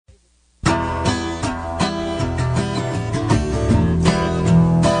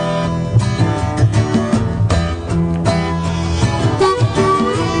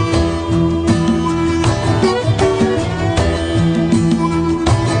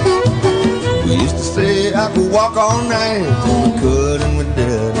walk all night, and we could and we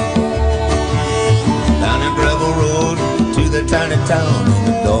did. Down that gravel road to the tiny town, and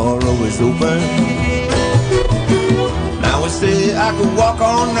the door always open. Now we say I could walk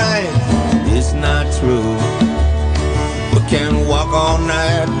all night, it's not true. We can't walk all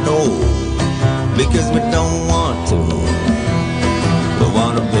night, no, because we don't want to. We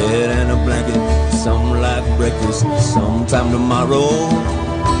want a bed and a blanket, something like breakfast sometime tomorrow.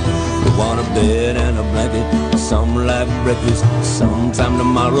 We want a bed and a blanket, something like breakfast sometime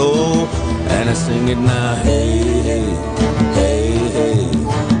tomorrow. And I sing it now, hey, hey, hey, hey,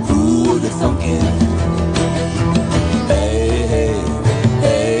 who would have thunk it? Hey, hey,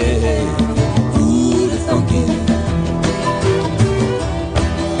 hey, hey, who would have thunk it?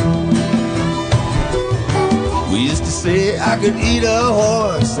 We used to say I could eat a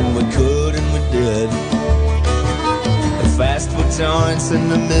horse, and we could and we did. Fast food joints in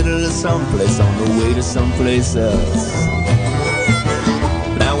the middle of someplace, on the way to someplace else.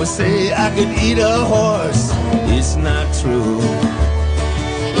 Now we say I could eat a horse, it's not true.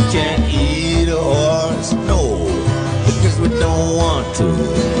 We can't eat a horse, no, because we don't want to.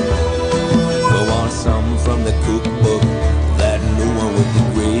 We want some from the cookbook, that new one with the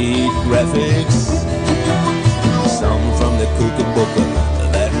great graphics. Some from the cookbook,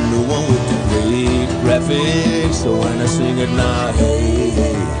 that new one with the great graphics. So when I sing it now, hey,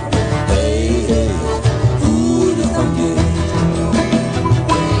 hey, hey, hey, who would have thunk it?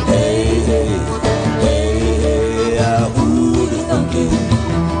 Hey, hey, hey, hey, who would have thunk it?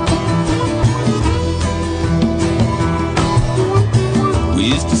 We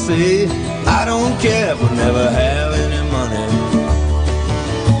used to say, I don't care if we never have any money,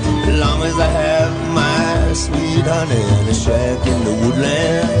 as long as I have my sweet honey and a shack in the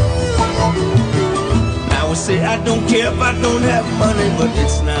woodland. Now we say I don't care if I don't have money, but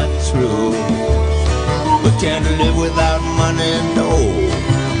it's not true. We can't live without money, no,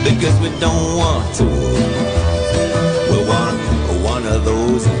 because we don't want to. We want one of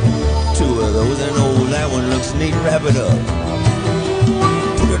those, two of those, and oh, that one looks neat, wrap it up.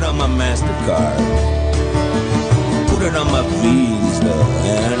 Put it on my MasterCard, put it on my Visa,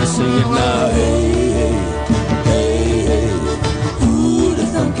 and I sing it now, hey, hey, hey, hey, who would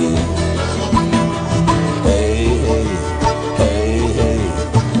have thunk it? Hey, hey, hey, hey,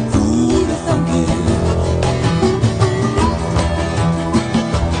 who would have thunk it?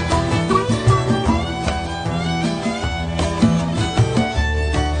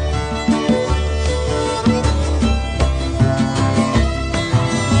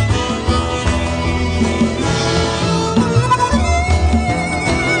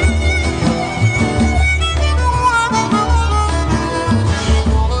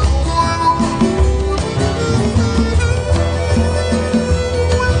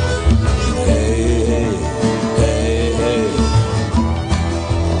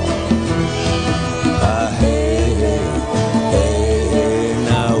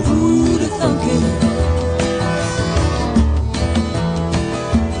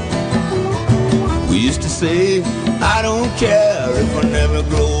 Say, I don't care if I never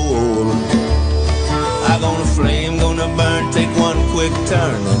grow old. I'm gonna flame, gonna burn, take one quick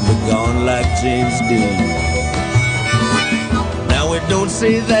turn and be gone like James Dean. Now we don't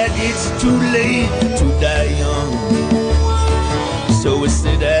say that it's too late to die young, so we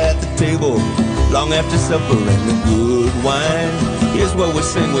sit at the table long after supper and the good wine. Here's what we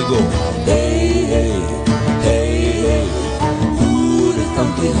sing, we go, hey, hey, hey, hey, who would have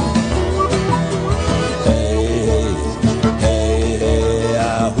thunk it?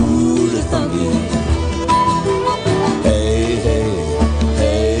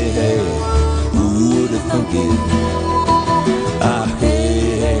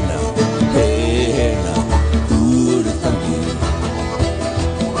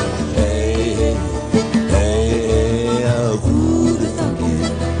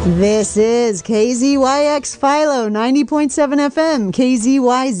 This is KZYX Philo 90.7 FM,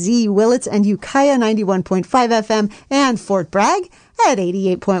 KZYZ Willits and Ukiah 91.5 FM, and Fort Bragg at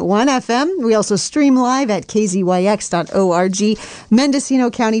 88.1 FM. We also stream live at kzyx.org,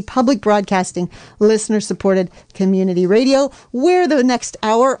 Mendocino County Public Broadcasting, listener-supported community radio, where the next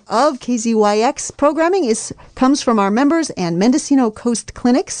hour of KZYX programming comes from our members and Mendocino Coast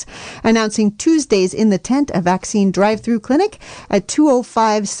Clinics, announcing Tuesdays in the Tent, a vaccine drive-through clinic at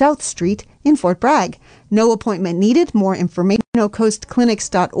 205 South Street in Fort Bragg. No appointment needed. More information,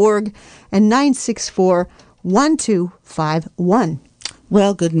 coastclinics.org and 964-1251.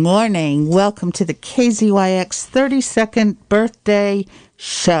 Well, good morning. Welcome to the KZYX 32nd birthday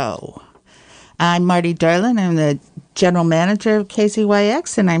show. I'm Marty Darlin. I'm the General Manager of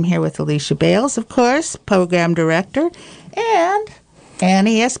KZYX, and I'm here with Alicia Bales, of course, Program Director, and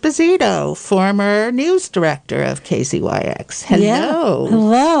Annie Esposito, former News Director of KZYX. Hello. Yeah.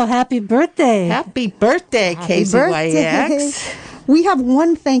 Hello. Happy birthday. Happy birthday, KZYX. Birthday. We have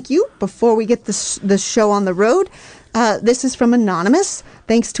one thank you before we get the show on the road. This is from Anonymous.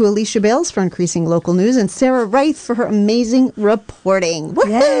 Thanks to Alicia Bales for increasing local news and Sarah Wright for her amazing reporting.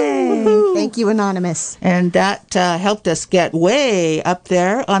 Yay. Woohoo! Thank you, Anonymous. And that helped us get way up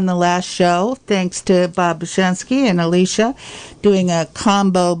there on the last show, thanks to Bob Bushansky and Alicia doing a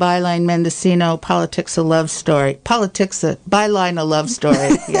combo Byline Mendocino Politics a Love Story. Byline a Love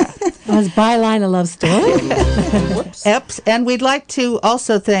Story, yeah. That was Byline a Love Story. Whoops. And we'd like to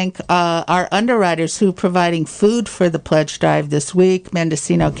also thank our underwriters who are providing food for the pledge drive this week,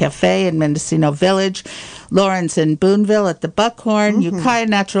 Mendocino Cafe in Mendocino Village, Lawrence and Boonville at the Buckhorn, Ukiah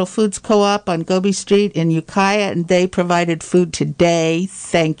Natural Foods Co-op on Gobi Street in Ukiah, and they provided food today.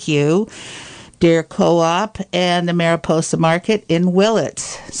 Thank you. Deer Co-op and the Mariposa Market in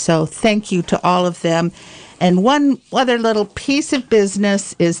Willits. So thank you to all of them. And one other little piece of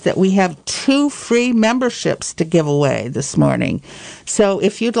business is that we have 2 free memberships to give away this morning. So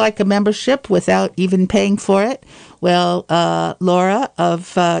if you'd like a membership without even paying for it, well, Laura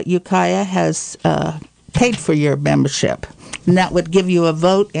of Ukiah has paid for your membership. And that would give you a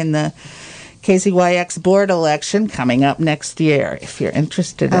vote in the KZYX board election coming up next year, if you're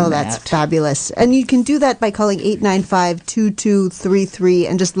interested in that. Oh, that's fabulous. And you can do that by calling 895-2233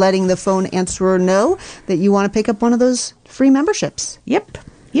 and just letting the phone answerer know that you want to pick up one of those free memberships. Yep.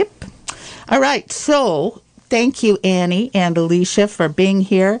 All right, so thank you, Annie and Alicia, for being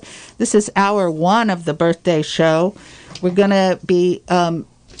here. This is hour 1 of the birthday show. We're going to be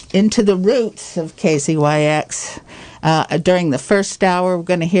into the roots of KZYX. During the first hour, we're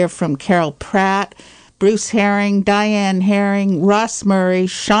going to hear from Carol Pratt, Bruce Herring, Diane Herring, Ross Murray,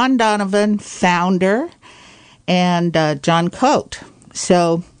 Sean Donovan, founder, and John Coate.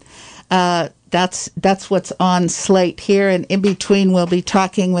 So that's what's on slate here. And in between, we'll be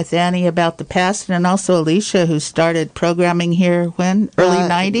talking with Annie about the past, and also Alicia, who started programming here when? Early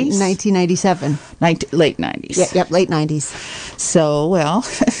 90s? 1997. Late 90s. Yep, late 90s. So, well,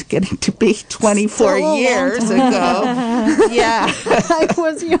 getting to be 24 years ago. Yeah. I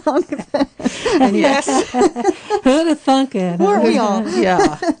was young then. Yes. Who'd have thunk it? Weren't we all?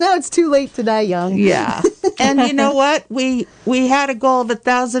 Yeah. Now it's too late to die young. Yeah. And you know what? We had a goal of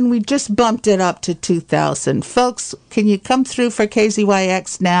 1,000. We just bumped it up to 2,000. Folks, can you come through for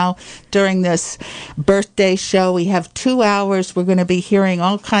KZYX now during this birthday show? We have 2 hours. We're going to be hearing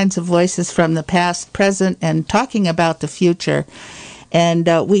all kinds of voices from the past, present, and talking about the future. And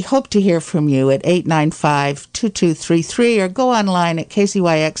we hope to hear from you at 895-2233 or go online at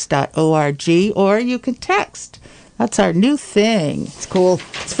kzyx.org, or you can text. That's our new thing. It's cool.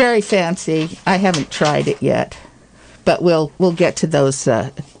 It's very fancy. I haven't tried it yet, but we'll get to those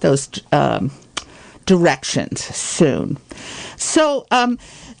directions soon. So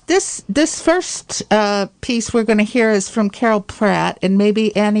this first piece we're going to hear is from Carol Pratt, and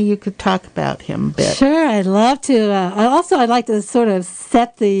maybe Annie, you could talk about him a bit. Sure, I'd love to. I'd like to sort of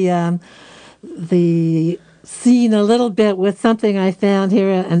set the scene a little bit with something I found here,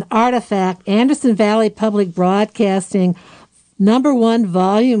 an artifact, Anderson Valley Public Broadcasting, #1,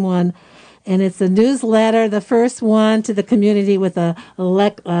 Volume 1. And it's a newsletter, the first one to the community with a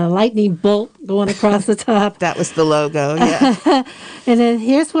lightning bolt going across the top. That was the logo, yeah. And then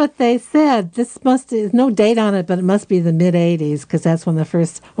here's what they said. There's no date on it, but it must be the mid-'80s, because that's when the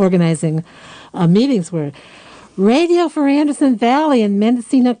first organizing meetings were. Radio for Anderson Valley and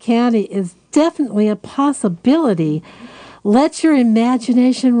Mendocino County is definitely a possibility. Let your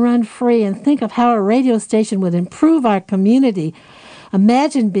imagination run free and think of how a radio station would improve our community.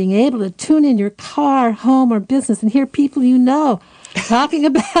 Imagine being able to tune in your car, home, or business and hear people you know talking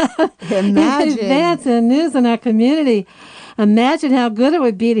about events and news in our community. Imagine how good it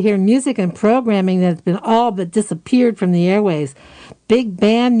would be to hear music and programming that's been all but disappeared from the airways. Big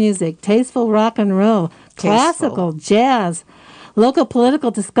band music, tasteful rock and roll, classical, jazz, local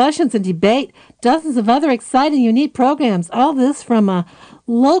political discussions and debate, dozens of other exciting, unique programs. All this from a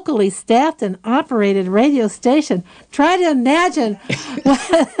locally staffed and operated radio station. Try to imagine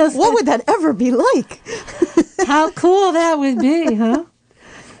what would that ever be like? How cool that would be, huh?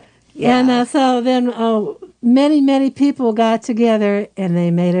 Yeah. And so then many people got together and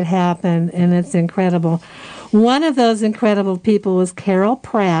they made it happen, and it's incredible. One of those incredible people was Carol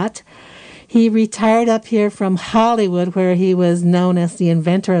Pratt. He retired up here from Hollywood, where he was known as the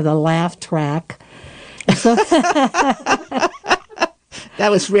inventor of the laugh track. So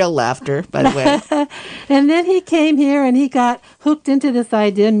That was real laughter, by the way. And then he came here and he got hooked into this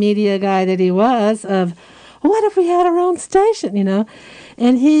idea, media guy that he was, of what if we had our own station,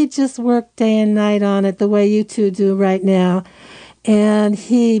 And he just worked day and night on it the way you two do right now. And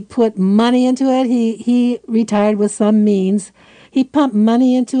he put money into it. He retired with some means. He pumped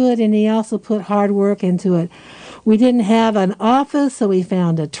money into it, and he also put hard work into it. We didn't have an office, so we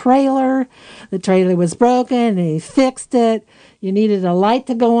found a trailer. The trailer was broken, and he fixed it. You needed a light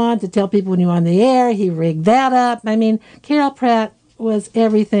to go on to tell people when you were on the air. He rigged that up. I mean, Carol Pratt was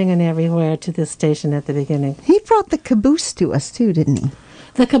everything and everywhere to this station at the beginning. He brought the caboose to us, too, didn't he?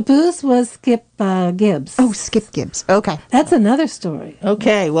 The caboose was Skip Gibbs. Oh, Skip Gibbs. Okay. That's another story.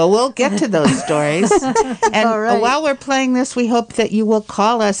 Okay, well, we'll get to those stories. And All right. while we're playing this, we hope that you will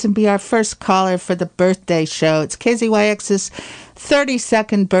call us and be our first caller for the birthday show. It's KZYX's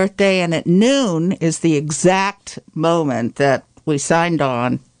 32nd birthday, and at noon is the exact moment that we signed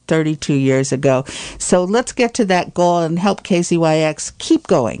on 32 years ago. So let's get to that goal and help KZYX keep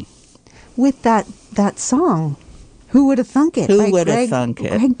going. With that song, Who Would Have Thunk It? Who Would Have Thunk It?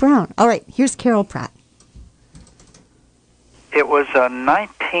 Greg Brown. All right, here's Carol Pratt. It was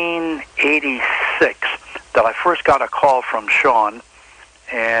 1986 that I first got a call from Sean,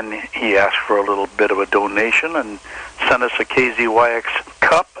 and he asked for a little bit of a donation and sent us a KZYX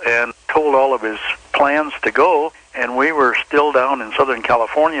cup and told all of his plans to go. And we were still down in Southern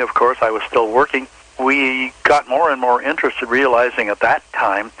California, of course. I was still working. We got more and more interested, realizing at that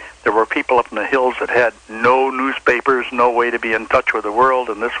time there were people up in the hills that had no newspapers, no way to be in touch with the world,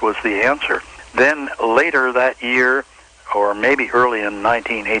 and this was the answer. Then later that year, or maybe early in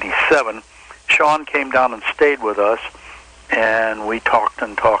 1987, Sean came down and stayed with us, and we talked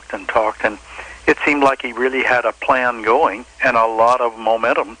and talked and talked, and it seemed like he really had a plan going and a lot of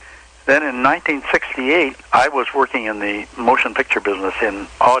momentum. Then in 1968, I was working in the motion picture business in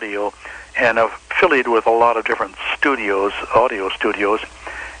audio and affiliated with a lot of different studios, audio studios,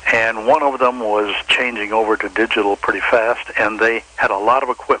 and one of them was changing over to digital pretty fast, and they had a lot of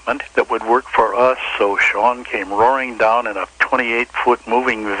equipment that would work for us, so Sean came roaring down in a 28-foot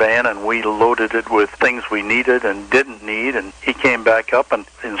moving van, and we loaded it with things we needed and didn't need, and he came back up and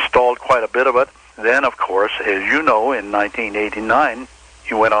installed quite a bit of it. Then, of course, as you know, in 1989,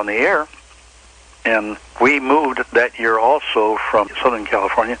 he went on the air, and we moved that year also from Southern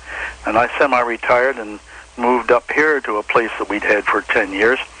California, and I semi-retired and moved up here to a place that we'd had for 10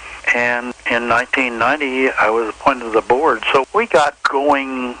 years. And in 1990, I was appointed to the board. So we got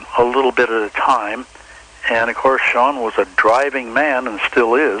going a little bit at a time. And, of course, Sean was a driving man and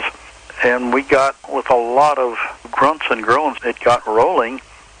still is. And we got, with a lot of grunts and groans, it got rolling.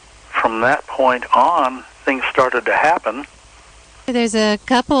 From that point on, things started to happen. There's a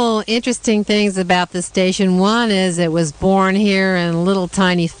couple interesting things about the station. One is it was born here in little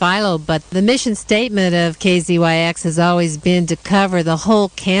tiny Philo, but the mission statement of KZYX has always been to cover the whole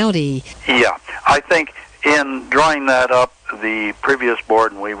county. Yeah, I think in drawing that up, the previous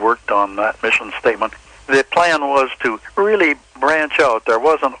board, and we worked on that mission statement, the plan was to really branch out. There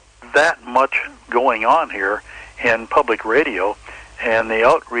wasn't that much going on here in public radio, and the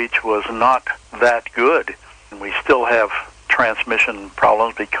outreach was not that good. We still have transmission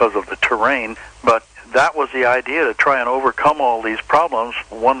problems because of the terrain, but that was the idea, to try and overcome all these problems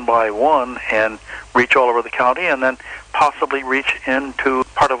one by one and reach all over the county and then possibly reach into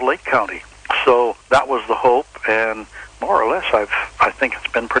part of Lake County. So that was the hope, and more or less I think it's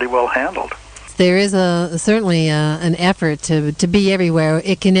been pretty well handled. There is certainly an effort to be everywhere.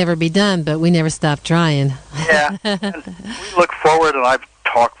 It can never be done, but we never stop trying. Yeah, and we look forward, and I've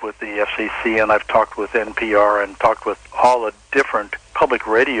talked with the FCC, and I've talked with NPR, and talked with all the different public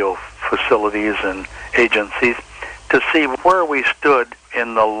radio facilities and agencies to see where we stood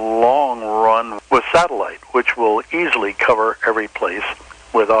in the long run with satellite, which will easily cover every place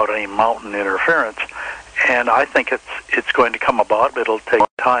without any mountain interference. And I think it's going to come about, but it'll take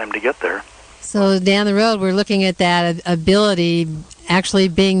time to get there. So down the road, we're looking at that ability actually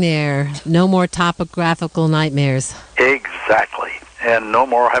being there. No more topographical nightmares. Exactly. And no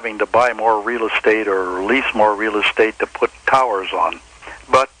more having to buy more real estate or lease more real estate to put towers on.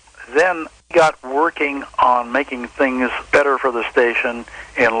 But then got working on making things better for the station,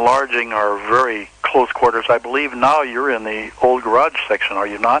 enlarging our very close quarters. I believe now you're in the old garage section, are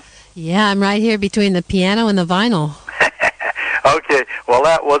you not? Yeah, I'm right here between the piano and the vinyl. Okay, well,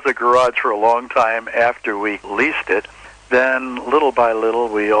 that was a garage for a long time after we leased it. Then, little by little,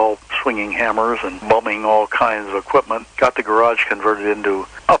 we all swinging hammers and bumming all kinds of equipment, got the garage converted into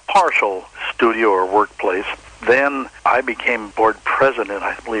a partial studio or workplace. Then I became board president,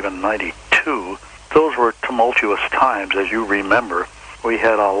 I believe, in 92. Those were tumultuous times, as you remember. We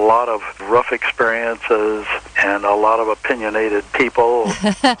had a lot of rough experiences and a lot of opinionated people.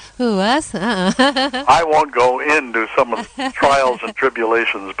 Who, us? I won't go into some of the trials and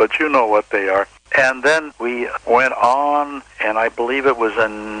tribulations, but you know what they are. And then we went on, and I believe it was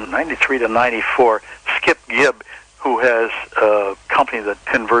in 93 to 94, Skip Gibb, who has a company that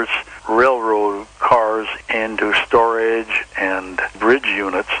converts railroad cars into storage and bridge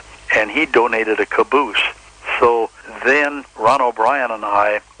units, and he donated a caboose. So then Ron O'Brien and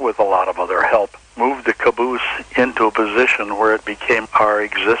I, with a lot of other help, moved the caboose into a position where it became our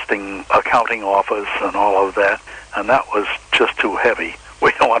existing accounting office and all of that, and that was just too heavy.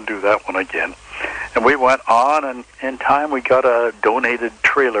 We don't want to do that one again. And we went on, and in time we got a donated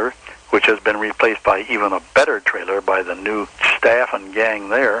trailer, which has been replaced by even a better trailer by the new staff and gang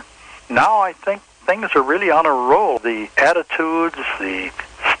there. Now I think things are really on a roll. The attitudes, the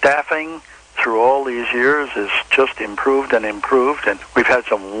staffing through all these years is just improved and improved, and we've had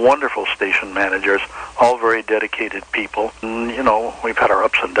some wonderful station managers, all very dedicated people. And, you know, we've had our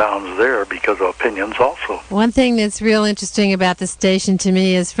ups and downs there because of opinions also. One thing that's real interesting about the station to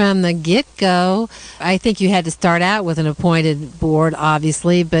me is from the get-go, I think you had to start out with an appointed board,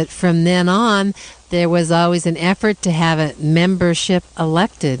 obviously, but from then on, there was always an effort to have a membership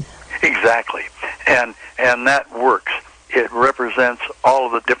elected. Exactly, and that works. It represents all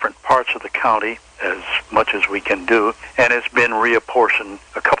of the different parts of the county as much as we can do, and it's been reapportioned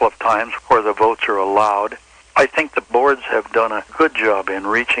a couple of times where the votes are allowed. I think the boards have done a good job in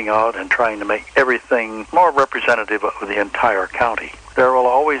reaching out and trying to make everything more representative of the entire county. There will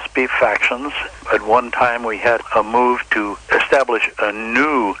always be factions. At one time we had a move to establish a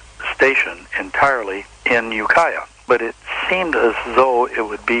new station entirely in Ukiah. But it seemed as though it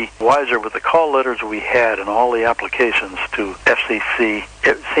would be wiser with the call letters we had and all the applications to FCC.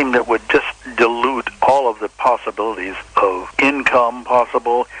 It seemed it would just dilute all of the possibilities of income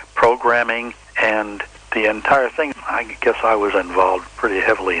possible, programming, and the entire thing. I guess I was involved pretty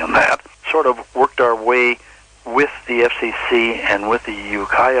heavily in that. Sort of worked our way with the FCC and with the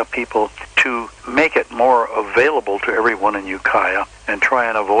Ukiah people to make it more available to everyone in Ukiah and try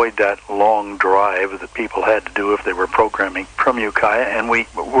and avoid that long drive that people had to do if they were programming from Ukiah. And we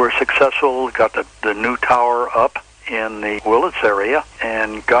were successful, got the new tower up in the Willits area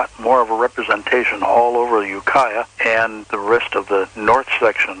and got more of a representation all over Ukiah and the rest of the north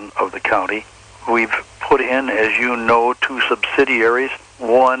section of the county. We've put in, as you know, 2 subsidiaries,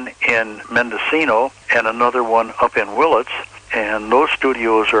 one in Mendocino and another one up in Willits, and those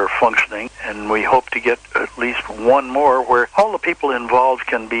studios are functioning, and we hope to get at least one more where all the people involved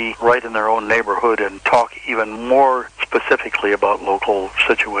can be right in their own neighborhood and talk even more specifically about local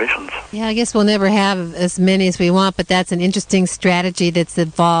situations. Yeah, I guess we'll never have as many as we want, but that's an interesting strategy that's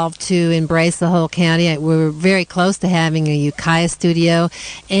evolved to embrace the whole county. We're very close to having a Ukiah studio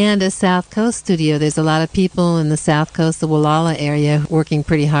and a South Coast studio. There's a lot of people in the South Coast, the Wallala area, working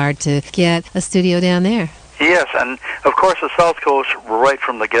pretty hard to get a studio down there. Yes, and of course the South Coast, right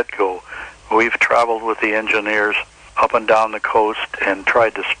from the get-go, we've traveled with the engineers up and down the coast and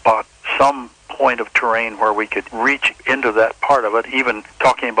tried to spot some point of terrain where we could reach into that part of it, even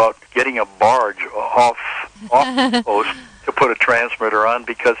talking about getting a barge off the coast to put a transmitter on,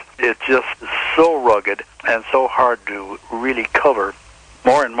 because it's just so rugged and so hard to really cover.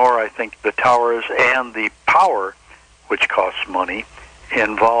 More and more, I think, the towers and the power, which costs money,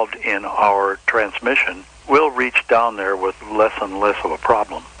 involved in our transmission will reach down there with less and less of a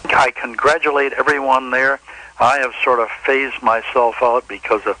problem. I congratulate everyone there. I have sort of phased myself out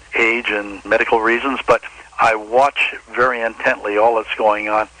because of age and medical reasons, but I watch very intently all that's going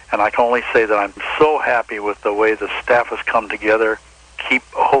on, and I can only say that I'm so happy with the way the staff has come together. Keep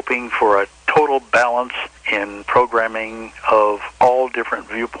hoping for a total balance in programming of all different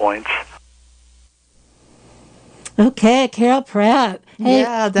viewpoints. Okay, Carol Pratt. Hey,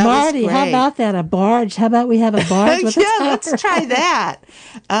 Yeah, that Marty, was great. how about that? A barge? How about we have a barge with Yeah, a tower? let's try that.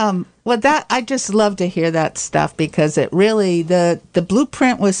 Well, I just love to hear that stuff because it really, the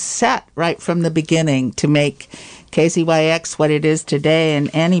blueprint was set right from the beginning to make KZYX what it is today.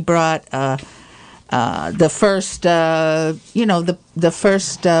 And Annie brought the first, the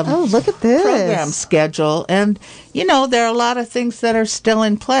first Oh, look at this. program schedule. And, there are a lot of things that are still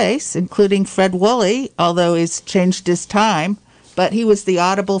in place, including Fred Woolley, although he's changed his time. But he was the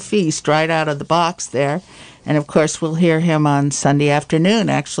audible feast right out of the box there. And, of course, we'll hear him on Sunday afternoon,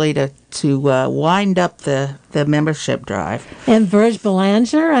 actually, to wind up the membership drive. And Verge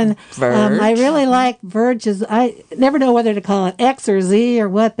Belanger. And I really like Verge's, I never know whether to call it X or Z or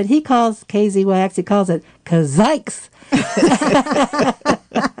what, but he calls KZYX, he calls it Kazikes.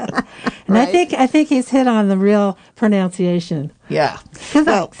 And right. I think he's hit on the real pronunciation. Yeah.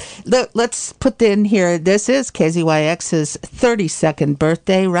 Well, let's put in here, this is KZYX's 32nd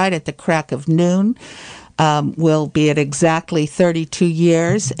birthday, right at the crack of noon. We'll be at exactly 32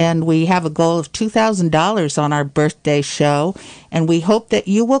 years, and we have a goal of $2,000 on our birthday show, and we hope that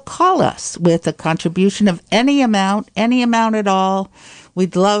you will call us with a contribution of any amount at all.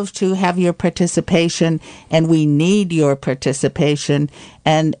 We'd love to have your participation, and we need your participation.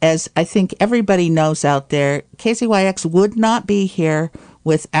 And as I think everybody knows out there, KZYX would not be here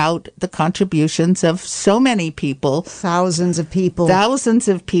without the contributions of so many people. Thousands of people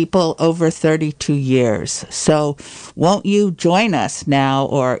over 32 years. So won't you join us now,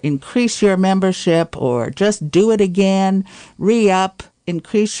 or increase your membership, or just do it again, re-up,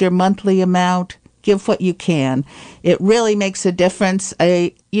 increase your monthly amount? Give what you can. It really makes a difference.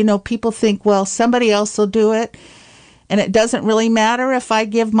 People think, well, somebody else will do it, and it doesn't really matter if I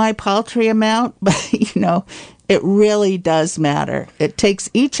give my paltry amount, but, it really does matter. It takes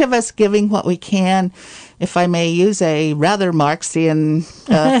each of us giving what we can, if I may use a rather Marxian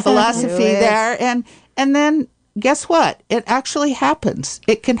philosophy there, and then guess what? It actually happens.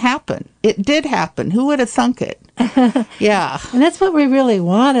 It can happen. It did happen. Who would have thunk it? Yeah. And that's what we really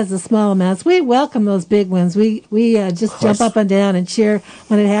want, is the small amounts. We welcome those big ones. We just jump up and down and cheer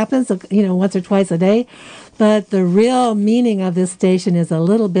when it happens, once or twice a day. But the real meaning of this station is a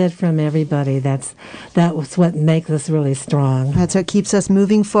little bit from everybody. That was what makes us really strong. That's what keeps us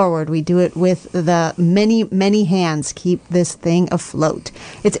moving forward. We do it with the many, many hands keep this thing afloat.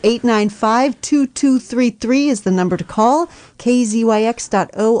 It's 895-2233 is the number to call,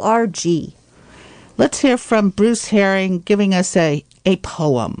 kzyx.org. Let's hear from Bruce Herring giving us a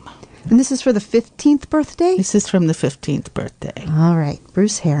poem. And this is for the 15th birthday? This is from the 15th birthday. All right,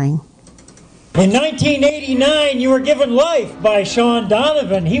 Bruce Herring. In 1989, you were given life by Sean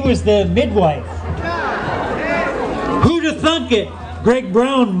Donovan. He was the midwife. Who'd have thunk it? Greg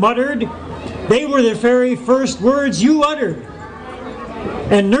Brown muttered. They were the very first words you uttered.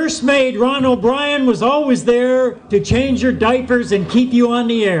 And nursemaid Ron O'Brien was always there to change your diapers and keep you on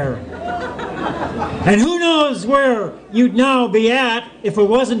the air. And who knows where you'd now be at if it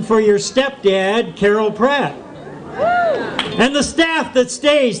wasn't for your stepdad, Carol Pratt. And the staff that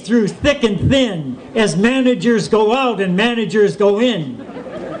stays through thick and thin as managers go out and managers go in.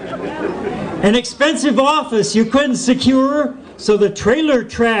 An expensive office you couldn't secure, so the trailer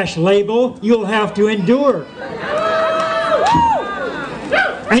trash label you'll have to endure.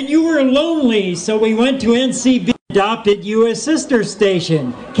 And you were lonely, so we went to NCB, adopted you as sister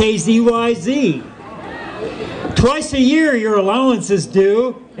station, KZYZ. Twice a year your allowance is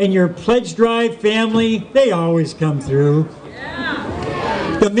due, and your pledge drive family, they always come through.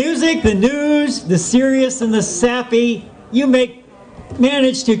 The music, the news, the serious and the sappy, you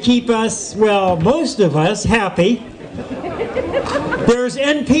manage to keep us, well, most of us, happy. There's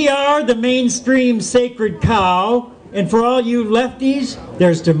NPR, the mainstream sacred cow, and for all you lefties,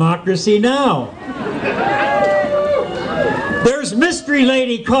 there's Democracy Now! There's Mystery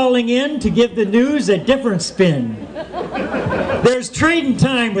Lady calling in to give the news a different spin. There's Trading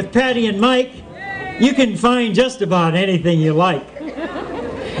Time with Patty and Mike. You can find just about anything you like.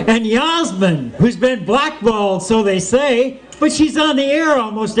 And Yasmin, who's been blackballed, so they say, but she's on the air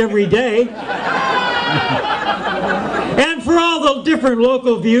almost every day. And for all the different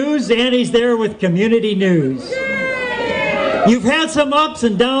local views, Annie's there with community news. You've had some ups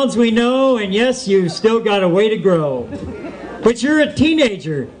and downs, we know, and yes, you've still got a way to grow. But you're a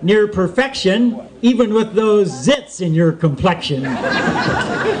teenager, near perfection, even with those zits in your complexion.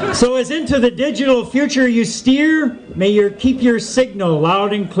 So as into the digital future you steer, may you keep your signal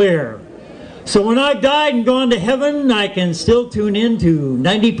loud and clear. So when I've died and gone to heaven, I can still tune in to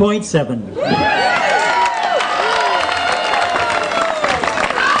 90.7.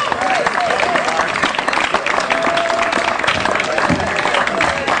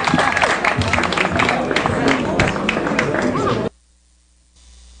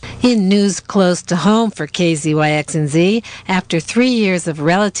 In news close to home for KZYX and Z, after 3 years of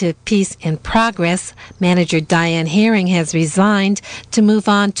relative peace and progress, manager Diane Herring has resigned to move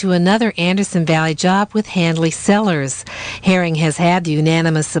on to another Anderson Valley job with Handley Cellars. Herring has had the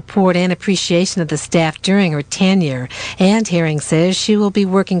unanimous support and appreciation of the staff during her tenure, and Herring says she will be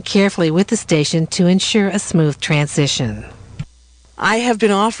working carefully with the station to ensure a smooth transition. I have been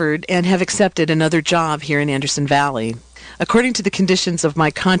offered and have accepted another job here in Anderson Valley. According to the conditions of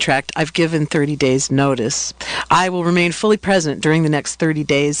my contract, I've given 30 days notice. I will remain fully present during the next 30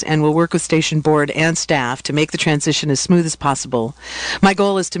 days and will work with station board and staff to make the transition as smooth as possible. My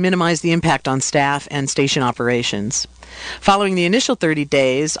goal is to minimize the impact on staff and station operations. Following the initial 30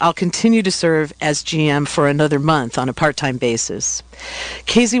 days, I'll continue to serve as GM for another month on a part-time basis.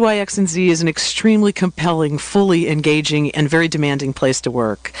 KZYX&Z is an extremely compelling, fully engaging, and very demanding place to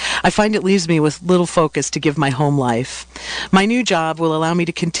work. I find it leaves me with little focus to give my home life. My new job will allow me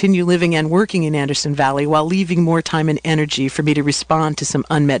to continue living and working in Anderson Valley while leaving more time and energy for me to respond to some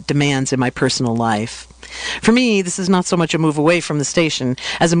unmet demands in my personal life. For me, this is not so much a move away from the station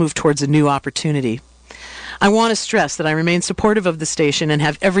as a move towards a new opportunity. I want to stress that I remain supportive of the station and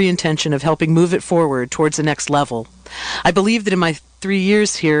have every intention of helping move it forward towards the next level. I believe that in my 3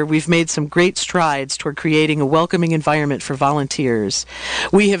 years here, we've made some great strides toward creating a welcoming environment for volunteers.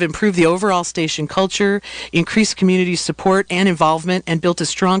 We have improved the overall station culture, increased community support and involvement, and built a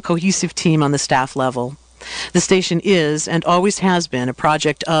strong, cohesive team on the staff level. The station is, and always has been, a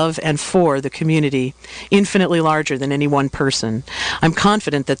project of and for the community, infinitely larger than any one person. I'm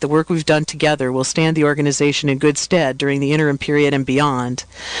confident that the work we've done together will stand the organization in good stead during the interim period and beyond.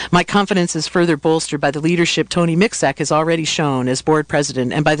 My confidence is further bolstered by the leadership Tony Mixak has already shown as board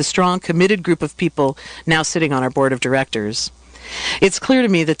president and by the strong, committed group of people now sitting on our board of directors. It's clear to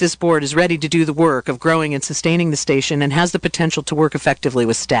me that this board is ready to do the work of growing and sustaining the station and has the potential to work effectively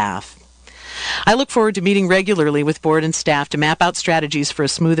with staff. I look forward to meeting regularly with board and staff to map out strategies for a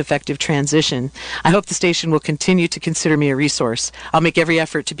smooth, effective transition. I hope the station will continue to consider me a resource. I'll make every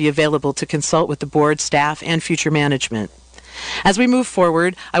effort to be available to consult with the board, staff, and future management. As we move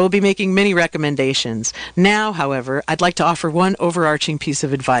forward, I will be making many recommendations. Now, however, I'd like to offer one overarching piece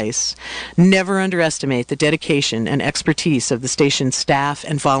of advice. Never underestimate the dedication and expertise of the station's staff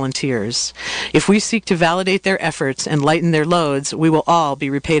and volunteers. If we seek to validate their efforts and lighten their loads, we will all be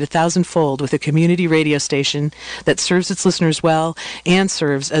repaid 1,000-fold with a community radio station that serves its listeners well and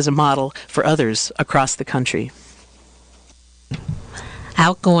serves as a model for others across the country.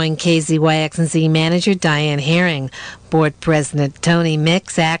 Outgoing KZYX&Z manager Diane Herring. Board President Tony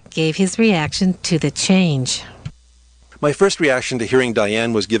Mixak gave his reaction to the change. My first reaction to hearing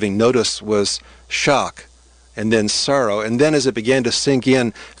Diane was giving notice was shock, and then sorrow, and then as it began to sink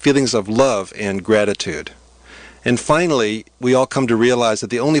in, feelings of love and gratitude. And finally, we all come to realize that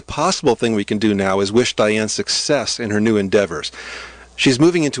the only possible thing we can do now is wish Diane success in her new endeavors. She's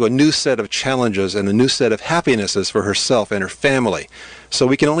moving into a new set of challenges and a new set of happinesses for herself and her family, so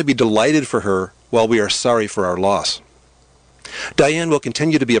we can only be delighted for her while we are sorry for our loss. Diane will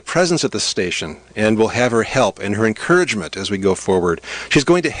continue to be a presence at the station, and we'll have her help and her encouragement as we go forward. She's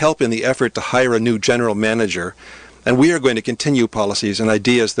going to help in the effort to hire a new general manager, and we are going to continue policies and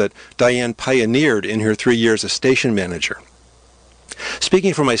ideas that Diane pioneered in her 3 years as station manager.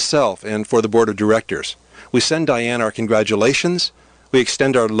 Speaking for myself and for the board of directors, we send Diane our congratulations. We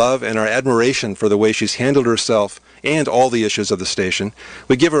extend our love and our admiration for the way she's handled herself and all the issues of the station.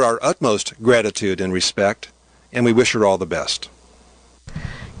 We give her our utmost gratitude and respect, and we wish her all the best.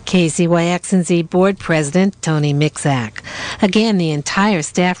 KZYX&Z Board President Tony Mixak. Again, the entire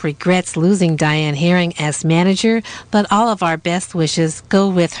staff regrets losing Diane Herring as manager, but all of our best wishes go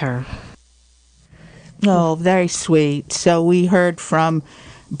with her. Oh, very sweet. So we heard from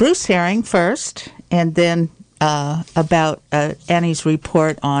Bruce Herring first, and then about Annie's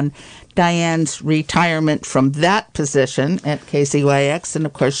report on Diane's retirement from that position at KZYX, and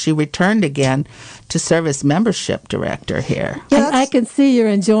of course she returned again to serve as membership director here. Yeah, I can see you're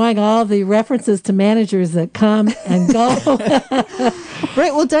enjoying all the references to managers that come and go.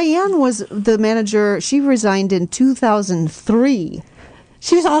 Right, well, Diane was the manager. She resigned in 2003.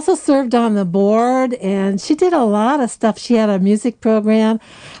 She's also served on the board, and she did a lot of stuff. She had a music program.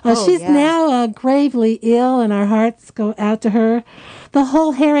 She's now gravely ill, and our hearts go out to her. The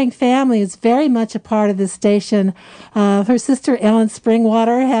whole Herring family is very much a part of this station. Her sister Ellen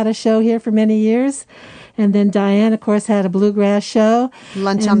Springwater had a show here for many years. And then Diane, of course, had a bluegrass show.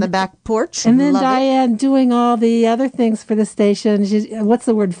 Lunch on the back porch. And then Diane doing all the other things for the station. What's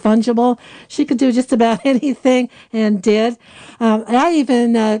the word? Fungible. She could do just about anything and did. I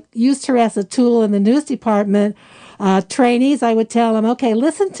even used her as a tool in the news department. Trainees, I would tell them, okay,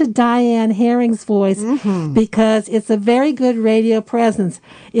 listen to Diane Herring's voice because it's a very good radio presence.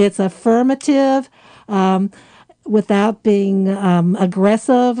 It's affirmative without being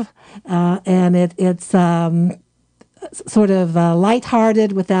aggressive. And it's sort of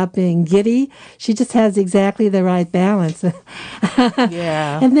lighthearted without being giddy. She just has exactly the right balance.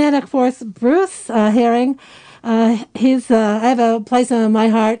 Yeah. And then, of course, Bruce Herring, I have a place in my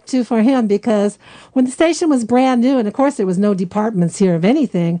heart, too, for him, because when the station was brand new, and of course there was no departments here of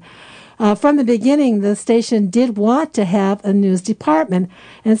anything, from the beginning, the station did want to have a news department.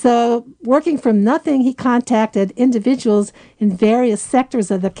 And so, working from nothing, he contacted individuals in various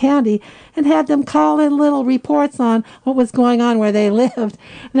sectors of the county and had them call in little reports on what was going on where they lived. And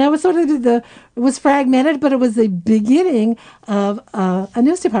that was sort of it was fragmented, but it was the beginning of a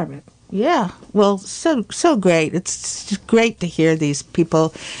news department. Yeah, well, so great. It's just great to hear these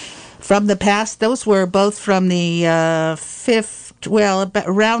people from the past. Those were both from the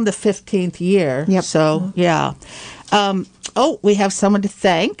around the 15th year. Yep. So, yeah. We have someone to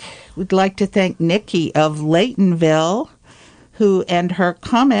thank. We'd like to thank Nikki of Laytonville, and her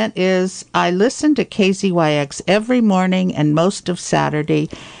comment is, I listen to KZYX every morning and most of Saturday.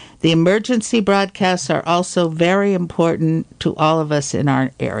 The emergency broadcasts are also very important to all of us in our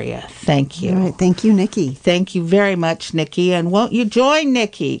area. Thank you. All right. Thank you, Nikki. Thank you very much, Nikki. And won't you join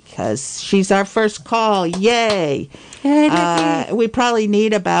Nikki? Because she's our first call. Yay. Hey, Nikki. We probably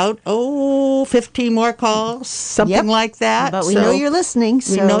need about, 15 more calls, something like that. But we know you're listening.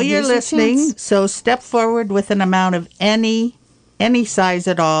 We know you're listening. So step forward with an amount of any size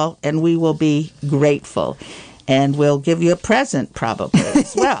at all, and we will be grateful. And we'll give you a present probably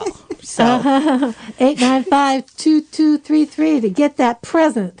as well. So 895-2233 to get that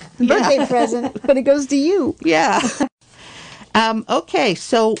present. Birthday present, but it goes to you. Yeah. Okay,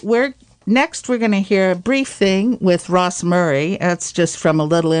 so we're going to hear a brief thing with Ross Murray. That's just from a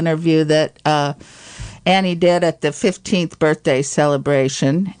little interview that Annie did at the 15th birthday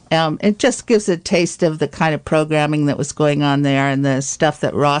celebration. It just gives a taste of the kind of programming that was going on there and the stuff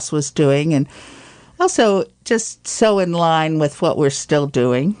that Ross was doing, and also just so in line with what we're still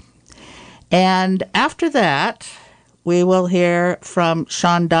doing. And after that, we will hear from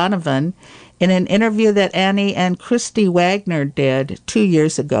Sean Donovan in an interview that Annie and Christy Wagner did 2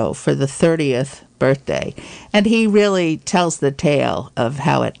 years ago for the 30th birthday. And he really tells the tale of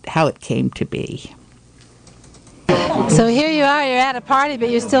how it came to be. So here you are, you're at a party, but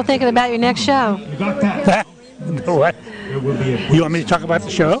you're still thinking about your next show. What? You want me to talk about the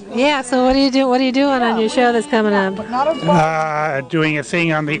show? Yeah, so what are you doing on your show that's coming up? Doing a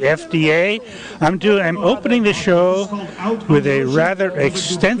thing on the FDA. I'm opening the show with a rather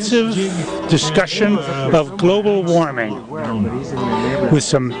extensive discussion of global warming, with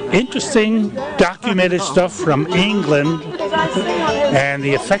some interesting documented stuff from England and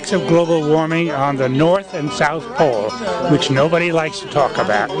the effects of global warming on the North and South Pole, which nobody likes to talk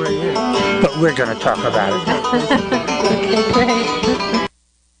about, but we're going to talk about it. Okay, great.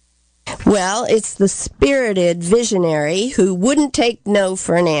 Well, it's the spirited visionary who wouldn't take no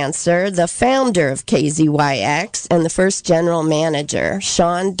for an answer, the founder of KZYX and the first general manager,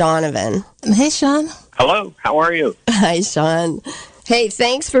 Sean Donovan. Hey, Sean. Hello, how are you? Hi, Sean. Hey,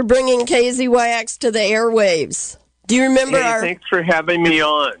 thanks for bringing KZYX to the airwaves. Do you remember Thanks for having me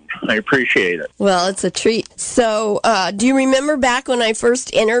on. I appreciate it. Well, it's a treat. So, do you remember back when I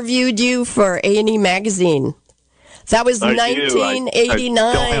first interviewed you for A&E Magazine? That was 1989.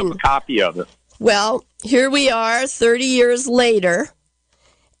 I still have a copy of it. Well, here we are 30 years later.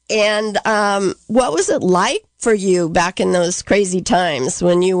 And what was it like for you back in those crazy times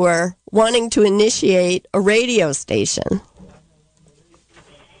when you were wanting to initiate a radio station?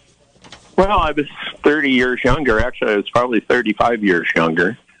 Well, I was 30 years younger. Actually, I was probably 35 years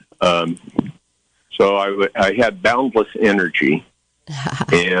younger. So I had boundless energy.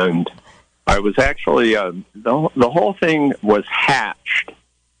 And I was actually, the whole thing was hatched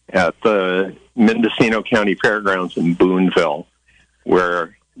at the Mendocino County Fairgrounds in Boonville,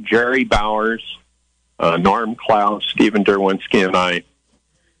 where Jerry Bowers, Norm Klaus, Stephen Derwinski, and I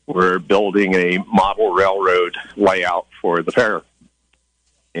were building a model railroad layout for the fair.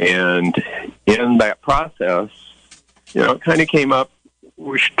 And in that process, it kind of came up,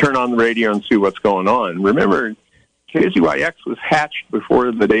 we should turn on the radio and see what's going on. Remember, KZYX was hatched before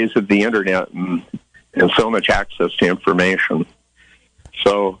the days of the internet and so much access to information.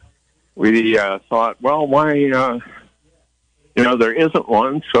 So we thought, well, why, there isn't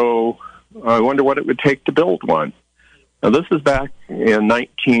one, so I wonder what it would take to build one. Now, this is back in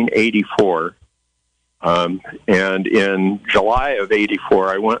 1984. And in July of 84,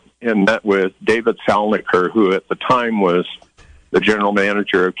 I went and met with David Salniker, who at the time was the general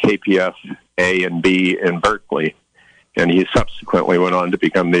manager of KPF A and B in Berkeley. And he subsequently went on to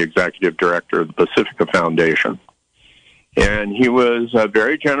become the executive director of the Pacifica Foundation. And he was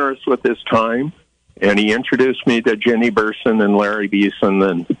very generous with his time, and he introduced me to Jenny Burson and Larry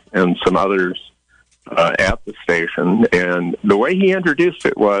Beeson and some others at the station. And the way he introduced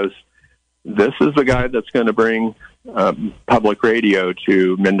it was, this is the guy that's going to bring public radio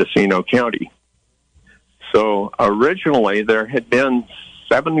to Mendocino County. So originally there had been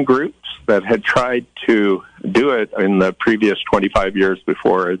 7 groups that had tried to do it in the previous 25 years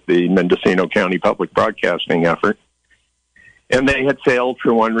before the Mendocino County Public Broadcasting effort. And they had failed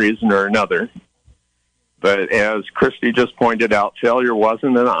for one reason or another. But as Christy just pointed out, failure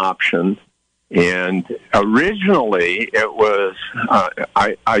wasn't an option. And originally it was,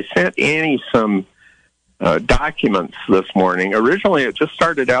 I sent Annie some documents this morning. Originally it just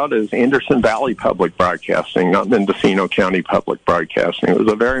started out as Anderson Valley Public Broadcasting, not Mendocino County Public Broadcasting. It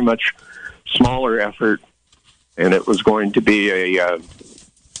was a very much smaller effort, and it was going to be a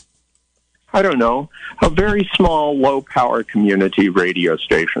very small, low-power community radio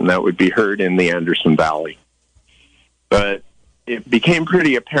station that would be heard in the Anderson Valley. But it became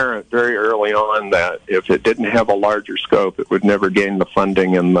pretty apparent very early on that if it didn't have a larger scope, it would never gain the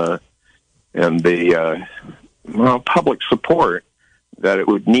funding and the public support that it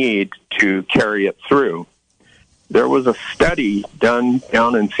would need to carry it through. There was a study done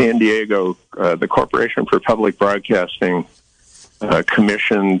down in San Diego. The Corporation for Public Broadcasting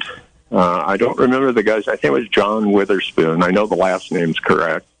commissioned, I don't remember the guy's, I think it was John Witherspoon. I know the last name's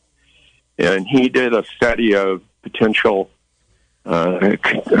correct. And he did a study of potential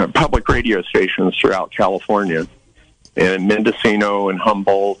public radio stations throughout California. And Mendocino and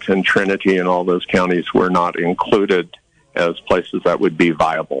Humboldt and Trinity and all those counties were not included as places that would be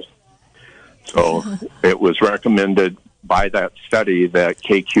viable. So it was recommended by that study that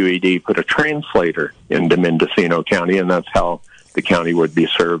KQED put a translator into Mendocino County, and that's how the county would be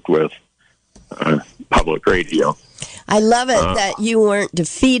served with public radio. I love it that you weren't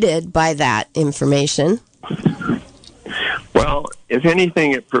defeated by that information. Well, if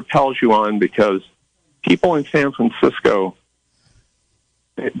anything, it propels you on because people in San Francisco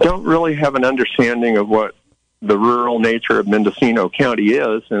don't really have an understanding of what the rural nature of Mendocino County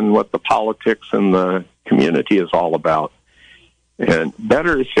is and what the politics and the community is all about. And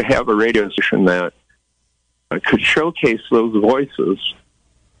better is to have a radio station that could showcase those voices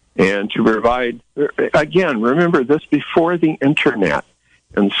and to provide, again, remember this before the internet.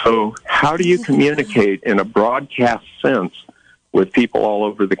 And so how do you communicate in a broadcast sense with people all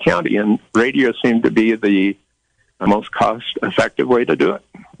over the county? And radio seemed to be the most cost-effective way to do it.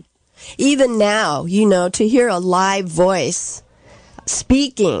 Even now, to hear a live voice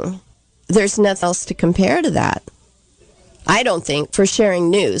speaking, there's nothing else to compare to that. I don't think, for sharing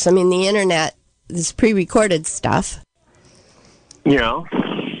news. I mean, the internet is pre-recorded stuff. Yeah.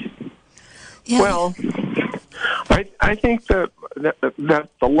 Well, I think that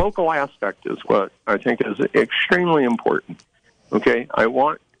the local aspect is what I think is extremely important. Okay, I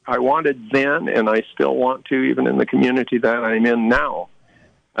wanted then, and I still want to, even in the community that I'm in now.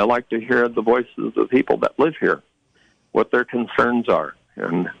 I like to hear the voices of people that live here, what their concerns are,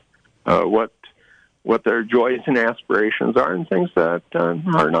 and what their joys and aspirations are, and things that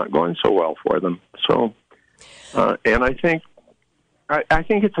are not going so well for them. So, and I think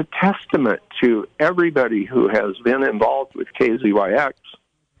it's a testament to everybody who has been involved with KZYX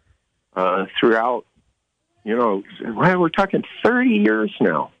throughout. We're talking 30 years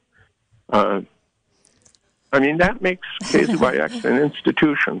now. I mean, that makes KZYX an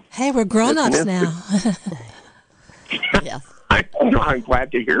institution. Hey, we're grown-ups now. Yeah. I'm glad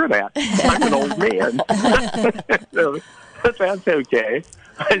to hear that. I'm an old man. But that's okay.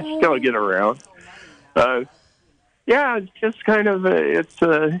 I still get around. It's just kind of it's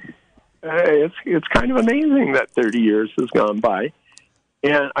kind of amazing that 30 years has gone by,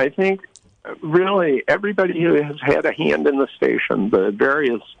 and I think really everybody who has had a hand in the station, the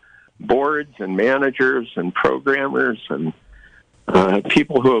various boards and managers and programmers and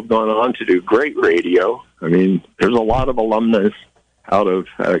people who have gone on to do great radio. I mean, there's a lot of alumnus out of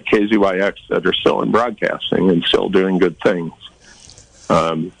KZYX that are still in broadcasting and still doing good things.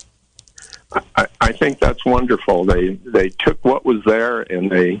 I think that's wonderful. They took what was there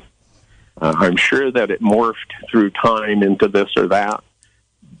and they, I'm sure that it morphed through time into this or that,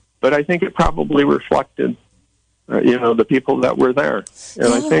 but I think it probably reflected, the people that were there.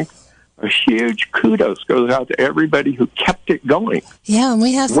 And I think a huge kudos goes out to everybody who kept it going. Yeah, and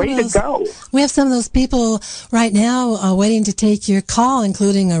we have some We have some of those people right now waiting to take your call,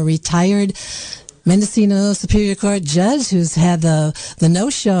 including a retired Mendocino Superior Court judge who's had the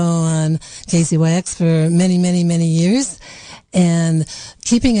no-show on KZYX for many, many, many years. and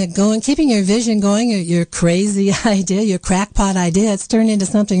keeping it going, keeping your vision going, your crazy idea, your crackpot idea. It's turned into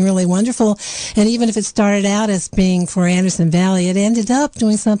something really wonderful. And even if it started out as being for Anderson Valley, it ended up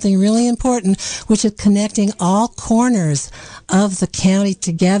doing something really important, which is connecting all corners of the county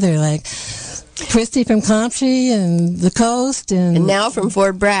together, like Christy from Comptree and the coast, and now from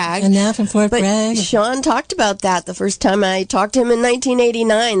Fort Bragg. Bragg. Sean talked about that the first time I talked to him in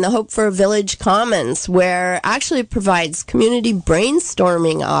 1989, the Hope for a Village Commons, where actually provides community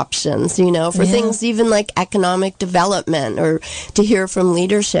brainstorming options, for things even like economic development or to hear from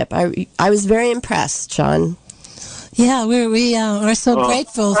leadership. I was very impressed, Sean. Yeah, we are so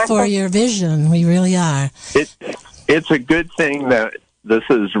grateful for your vision. We really are. It's a good thing that this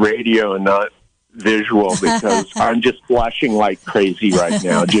is radio and not visual, because I'm just blushing like crazy right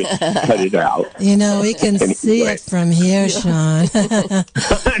now. Just cut it out. We can see it from here, Sean. You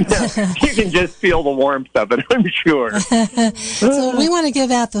can just feel the warmth of it, I'm sure. So we want to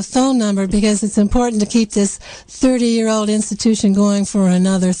give out the phone number because it's important to keep this 30-year-old institution going for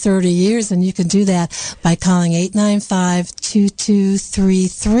another 30 years, and you can do that by calling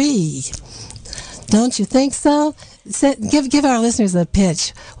 895-2233. Don't you think so? Give our listeners a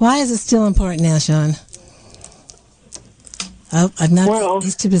pitch. Why is it still important now, Sean? Oh, I'm not. Well,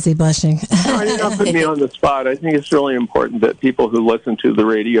 he's too busy blushing. No, you're not putting me on the spot. I think it's really important that people who listen to the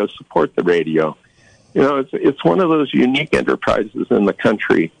radio support the radio. It's one of those unique enterprises in the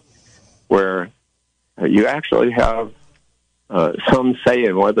country where you actually have some say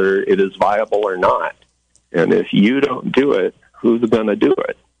in whether it is viable or not. And if you don't do it, who's going to do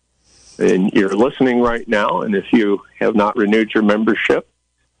it? And you're listening right now, and if you have not renewed your membership,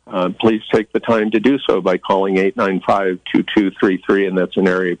 please take the time to do so by calling 895-2233, and that's an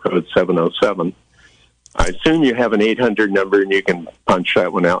area code 707. I assume you have an 800 number, and you can punch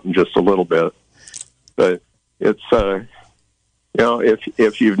that one out in just a little bit. But it's,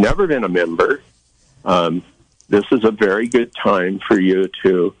 if you've never been a member, this is a very good time for you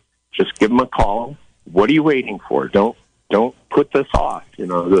to just give them a call. What are you waiting for? Don't put this off.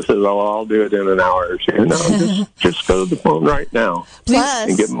 This is, I'll do it in an hour or two. No, just go to the phone right now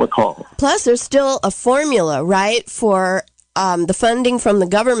and give them a call. Plus, there's still a formula, right, for the funding from the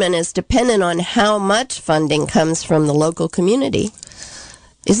government is dependent on how much funding comes from the local community.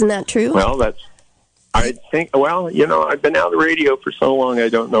 Isn't that true? Well, I've been out of radio for so long, I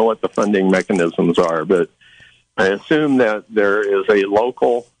don't know what the funding mechanisms are, but I assume that there is a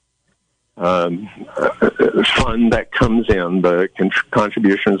local fund that comes in, the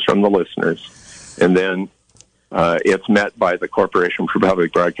contributions from the listeners, and then it's met by the Corporation for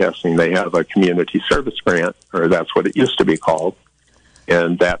Public Broadcasting. They have a community service grant, or that's what it used to be called,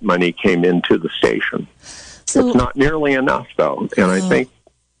 and that money came into the station. So, it's not nearly enough, though, and I think...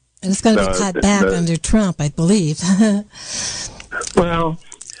 And it's going to be cut back under Trump, I believe. Well...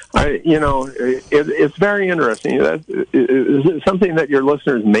 it's very interesting. Something that your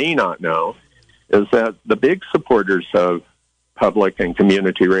listeners may not know is that the big supporters of public and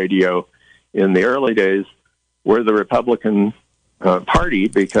community radio in the early days were the Republican Party,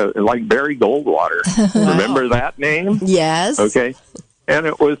 because, like Barry Goldwater. Wow. Remember that name? Yes. Okay. And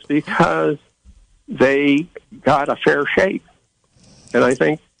it was because they got a fair shake. And I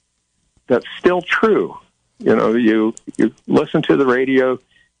think that's still true. You listen to the radio.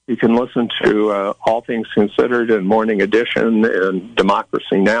 You can listen to All Things Considered and Morning Edition and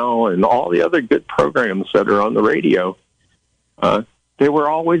Democracy Now! And all the other good programs that are on the radio. They were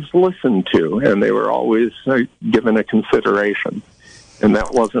always listened to, and they were always given a consideration. And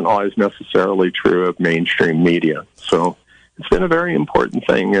that wasn't always necessarily true of mainstream media. So it's been a very important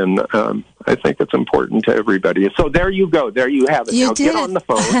thing, and I think it's important to everybody. So there you go. There you have it. Now get on the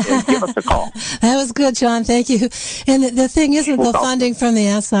phone and give us a call. That was good, John. Thank you. And the thing isn't the funding from the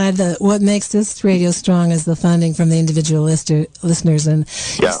outside. What makes this radio strong is the funding from the individual listeners. And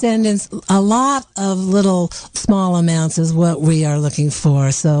you send in a lot of little small amounts is what we are looking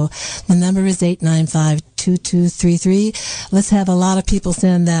for. So the number is 895-2233. Let's have a lot of people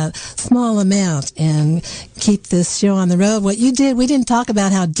send that small amount and keep this show on the road. What you did, we didn't talk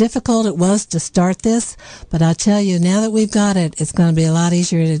about how difficult it was to start this, but I'll tell you, now that we've got it, it's going to be a lot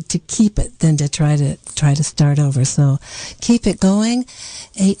easier to keep it than to try to start over. So keep it going.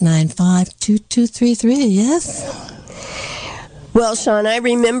 895-2233. Yes. Well, Sean, I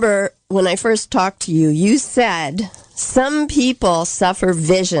remember when I first talked to you, you said some people suffer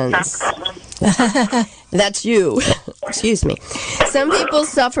visions. That's you. Excuse me. Some people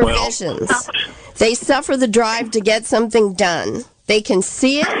suffer visions. They suffer the drive to get something done. They can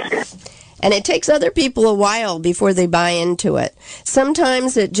see it, And it takes other people a while before they buy into it.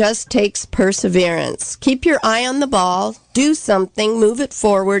 Sometimes it just takes perseverance. Keep your eye on the ball. Do something. Move it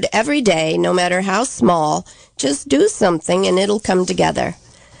forward every day, no matter how small. Just do something, and it'll come together.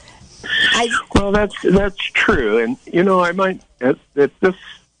 Well, that's true. And, I might, at this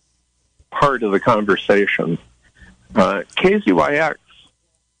part of the conversation, KZYX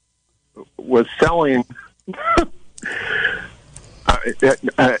was selling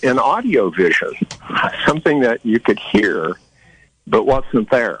an audio vision, something that you could hear but wasn't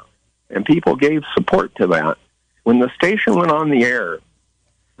there. And people gave support to that. When the station went on the air,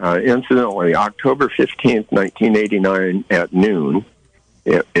 incidentally, October 15th, 1989 at noon,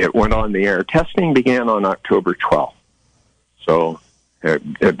 it went on the air. Testing began on October 12th. So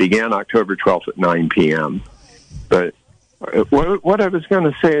it began October 12th at 9 p.m. But what I was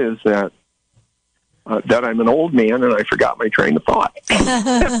going to say is that I'm an old man and I forgot my train of thought.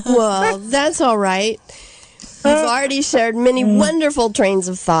 Well, that's all right. You've already shared many wonderful trains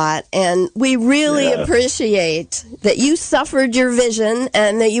of thought, and we really appreciate that you suffered your vision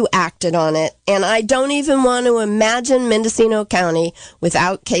and that you acted on it. And I don't even want to imagine Mendocino County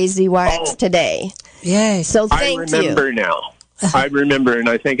without KZYX today. Yay. So thank you. I remember now. I remember, and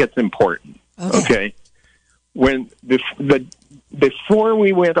I think it's important. Okay. When before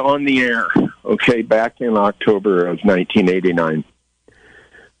we went on the air, back in October of 1989,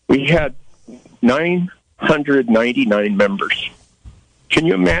 we had 999 members. Can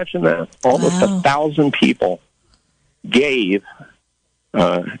you imagine that? Almost 1,000 people gave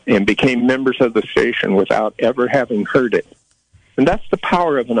and became members of the station without ever having heard it. And that's the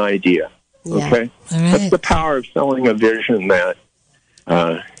power of an idea, okay? Right. That's the power of selling a vision that,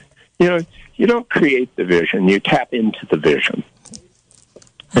 you don't create the vision, you tap into the vision.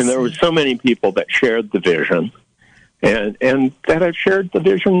 And there were so many people that shared the vision and that have shared the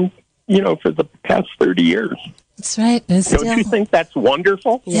vision, for the past 30 years. That's right. Don't you think that's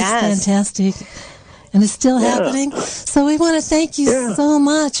wonderful? Yes. It's fantastic. And it's still happening. So we want to thank you so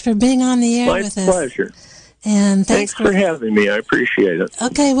much for being on the air with us. My pleasure. And thanks for having me. I appreciate it.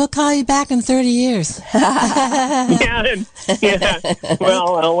 Okay, we'll call you back in 30 years.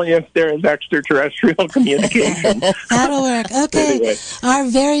 Well, only if there is extraterrestrial communication. That'll work. Okay. Anyway. Our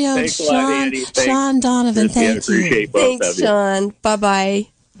very own Sean Donovan, thank you. Thanks, Sean. Bye-bye.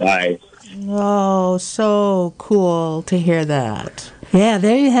 Bye. Oh, so cool to hear that. Yeah,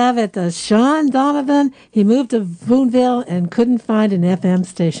 there you have it. Sean Donovan, he moved to Boonville and couldn't find an FM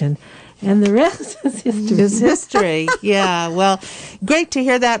station. And the rest is history. It's history. Yeah, well, great to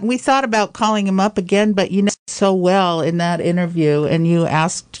hear that. We thought about calling him up again, but you know so well in that interview, and you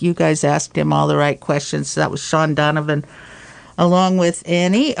guys asked him all the right questions. So that was Sean Donovan, along with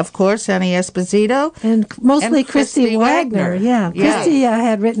Annie, of course, Annie Esposito. And mostly Christy Wagner. Yeah, Christy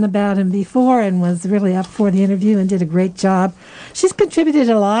had written about him before and was really up for the interview and did a great job. She's contributed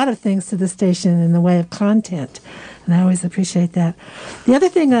a lot of things to the station in the way of content. And I always appreciate that. The other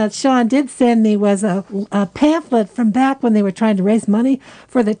thing that Sean did send me was a pamphlet from back when they were trying to raise money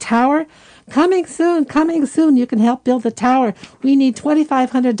for the tower. Coming soon. You can help build the tower. We need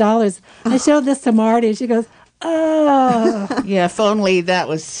 $2,500. I showed this to Marty, and she goes, oh. Yeah, if only that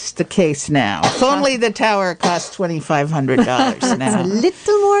was the case now. If only the tower cost $2,500 now. It's a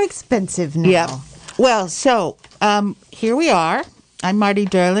little more expensive now. Yeah. Well, so here we are. I'm Marty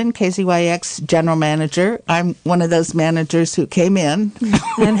Derlin, KZYX General Manager. I'm one of those managers who came in.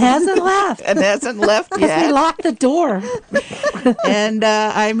 And hasn't left. And hasn't left yet. He locked the door. And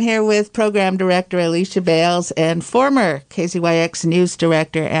I'm here with Program Director Alicia Bales and former KZYX News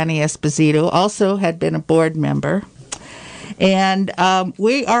Director Annie Esposito, also had been a board member. And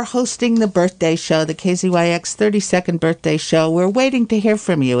we are hosting the birthday show, the KZYX 32nd birthday show. We're waiting to hear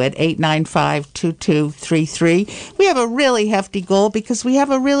from you at 895-2233. We have a really hefty goal because we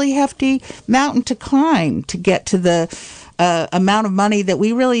have a really hefty mountain to climb to get to the amount of money that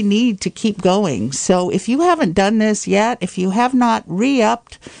we really need to keep going. So if you haven't done this yet, if you have not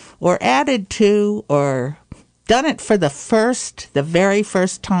re-upped or added to or done it for the very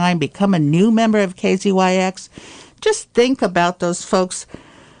first time, become a new member of KZYX, just think about those folks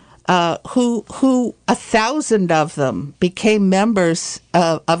who 1,000 of them became members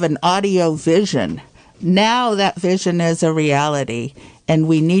of an audio vision. Now that vision is a reality, and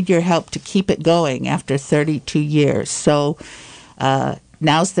we need your help to keep it going after 32 years. So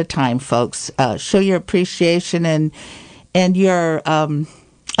now's the time, folks. Show your appreciation and your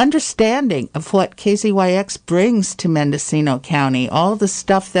understanding of what KZYX brings to Mendocino County. All the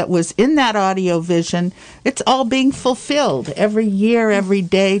stuff that was in that audio vision, it's all being fulfilled every year, every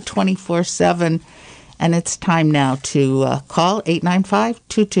day, 24/7. And it's time now to call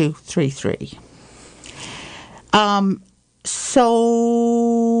 895-2233.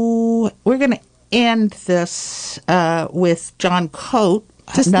 So we're going to end this with John Cote.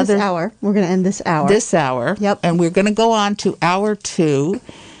 Just this hour. We're going to end this hour. This hour. Yep. And we're going to go on to hour 2,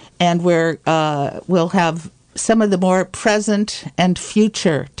 and we'll have some of the more present and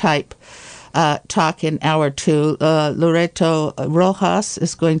future type talk in hour 2. Loreto Rojas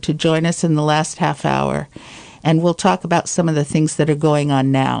is going to join us in the last half hour, and we'll talk about some of the things that are going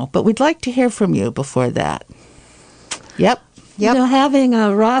on now. But we'd like to hear from you before that. Yep. You know, having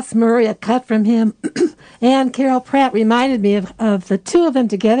Ross Murray, a cut from him, and Carol Pratt reminded me of the two of them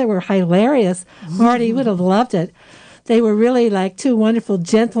together were hilarious. Marty, you would have loved it. They were really like two wonderful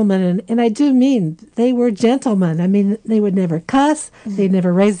gentlemen, and I do mean they were gentlemen. I mean, they would never cuss, they'd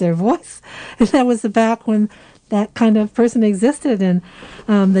never raise their voice, and that was back when that kind of person existed. And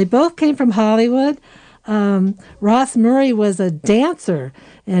they both came from Hollywood. Ross Murray was a dancer,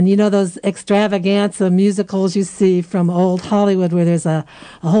 and you know those extravaganza musicals you see from old Hollywood where there's a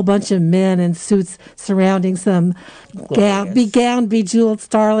whole bunch of men in suits surrounding some begowned, bejeweled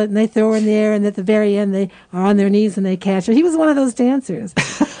starlet, and they throw her in the air, and at the very end they are on their knees and they catch her. He was one of those dancers.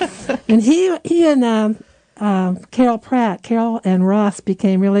 And he and Carol and Ross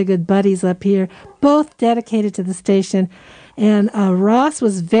became really good buddies up here, both dedicated to the station. And Ross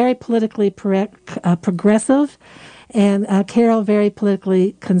was very politically progressive, and Carol very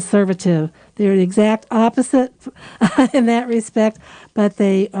politically conservative. They're the exact opposite in that respect, but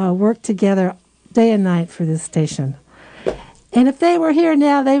they work together day and night for this station. And if they were here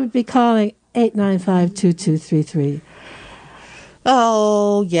now, they would be calling 895-2233.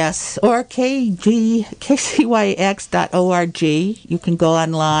 Oh, yes. Or kzyx.org. You can go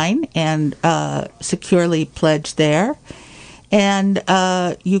online and securely pledge there. And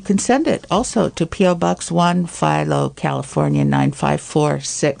you can send it also to P.O. Box 1, Philo, California,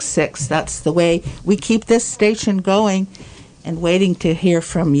 95466. That's the way we keep this station going, and waiting to hear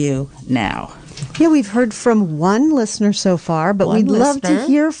from you now. Yeah, we've heard from one listener so far, but we'd love to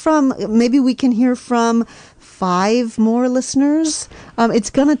hear from, maybe we can hear from 5 more listeners.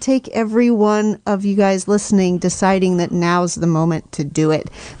 It's going to take every one of you guys listening deciding that now's the moment to do it,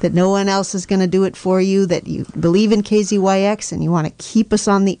 that no one else is going to do it for you, that you believe in KZYX and you want to keep us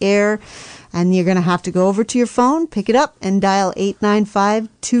on the air. And you're going to have to go over to your phone, pick it up, and dial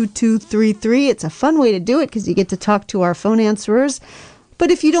 895-2233. It's a fun way to do it because you get to talk to our phone answerers.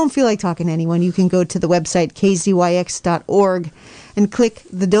 But if you don't feel like talking to anyone, you can go to the website kzyx.org and click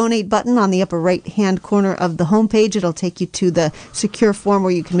the donate button on the upper right-hand corner of the homepage. It'll take you to the secure form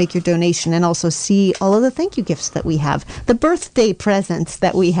where you can make your donation and also see all of the thank you gifts that we have, the birthday presents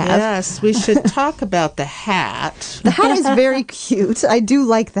that we have. Yes, we should talk about the hat. The hat is very cute. I do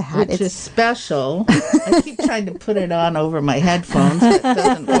like the hat. Which is special. I keep trying to put it on over my headphones, but it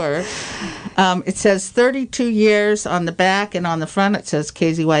doesn't work. It says 32 years on the back, and on the front it says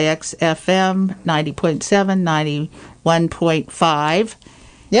KZYX FM 90.7, 91.5.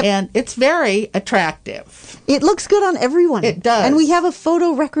 Yep. And it's very attractive. It looks good on everyone. It does. And we have a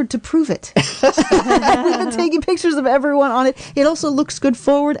photo record to prove it. We've been taking pictures of everyone on it. It also looks good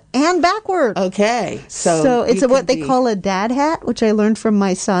forward and backward. Okay. So it's what they call a dad hat, which I learned from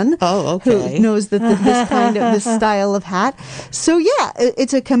my son. Oh, okay. Who knows that this style of hat. So yeah,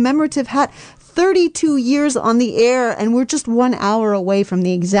 it's a commemorative hat. 32 years on the air, and we're just 1 hour away from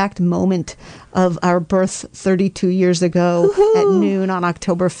the exact moment of our birth 32 years ago. Woo-hoo. At noon on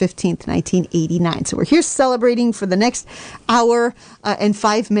October 15th, 1989. So we're here celebrating for the next hour and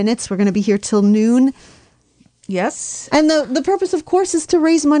 5 minutes. We're going to be here till noon. Yes. And the purpose, of course, is to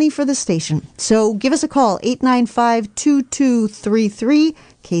raise money for the station. So give us a call, 895-2233,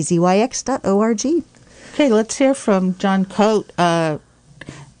 kzyx.org. Okay, let's hear from John Cote.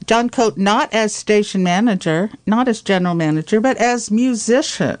 John Cote, not as station manager, not as general manager, but as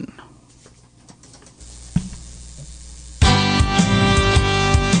musician.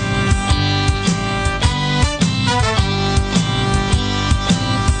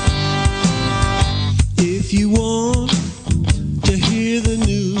 If you want to hear the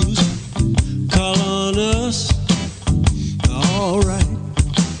news, call on us. All right.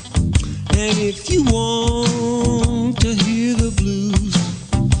 And if you want to hear the blues,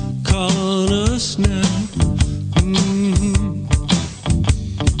 call on us now.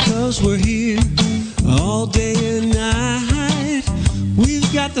 'Cause we're here all day and night.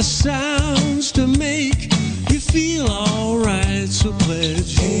 We've got the sounds to make you feel all right. So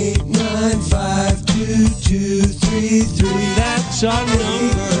pledge 895-2233. That's our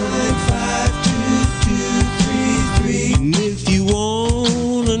number. 895-2233. And if you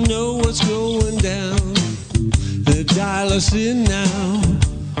want to know what's going down, town.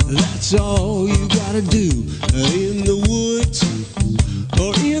 That's all you gotta do. In the woods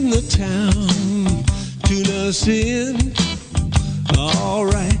or in the town, tune us in.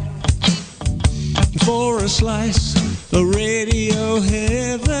 Alright. For a slice of radio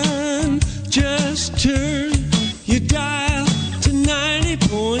heaven, just turn your dial to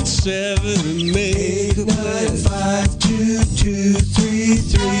 90.7 and make a play.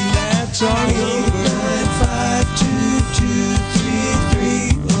 8952233. That's our number.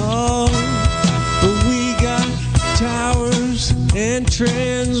 8952233. Oh, but we got towers and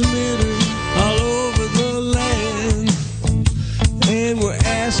transmitters all over the land, and we're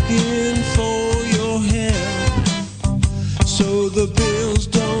asking for your help so the bills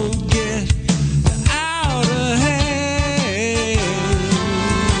don't get out of hand.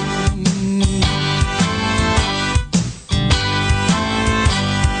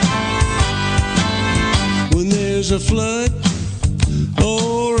 When there's a flood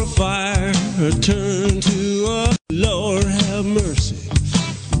or a fire, turn to us, Lord have mercy.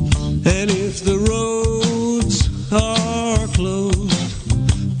 And if the roads are closed,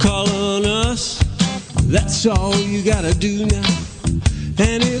 call on us. That's all you gotta do now.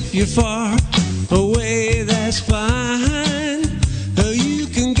 And if you're far away, that's fine. You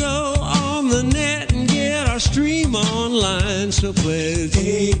can go on the net and get our stream online. So pledge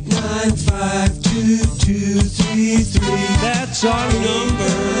 8952233. That's our number.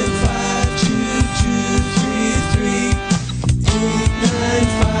 8952233.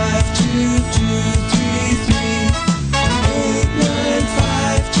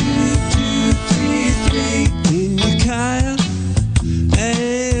 8952233. In Ukiah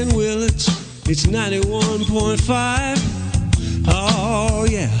and Willits, it's 91.5. Oh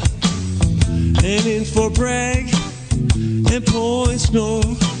yeah. And in Fort Bragg and Points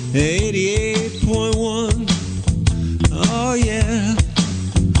North, 88.1. Oh yeah.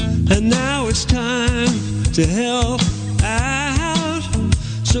 And now it's time to help out.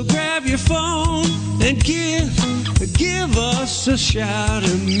 So grab your phone and give us a shout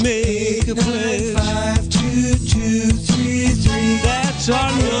and make a pledge. 8952233. That's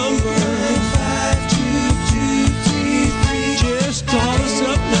our number. 8952233. Just call us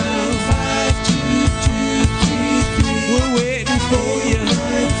up now. 8952233. We're waiting for you.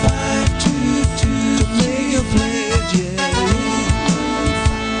 89522 to make a pledge, yeah.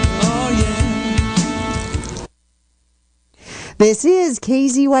 Oh yeah. This is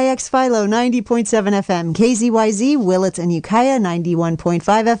KZYX Philo 90.7 FM, KZYZ Willits and Ukiah 91.5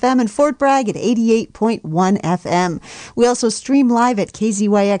 FM, and Fort Bragg at 88.1 FM. We also stream live at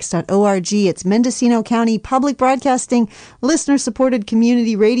kzyx.org. It's Mendocino County Public Broadcasting, listener-supported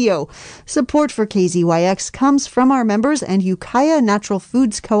community radio. Support for KZYX comes from our members and Ukiah Natural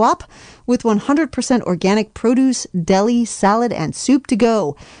Foods Co-op, with 100% organic produce, deli, salad, and soup to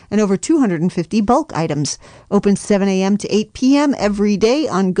go, and over 250 bulk items. Open 7 a.m. to 8 p.m. every day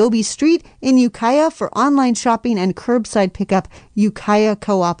on Gobi Street in Ukiah. For online shopping and curbside pickup,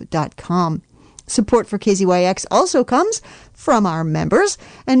 ukiahcoop.com. Support for KZYX also comes from our members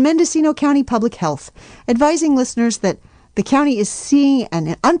and Mendocino County Public Health, advising listeners that the county is seeing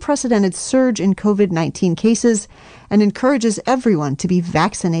an unprecedented surge in COVID-19 cases and encourages everyone to be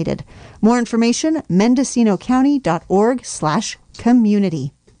vaccinated. More information,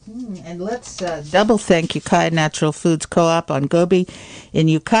 mendocinocounty.org/community. And let's double thank Ukiah Natural Foods Co-op on Gobi in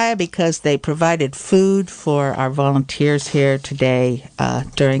Ukiah, because they provided food for our volunteers here today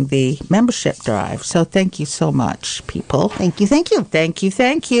during the membership drive. So thank you so much, people. Thank you, thank you. Thank you,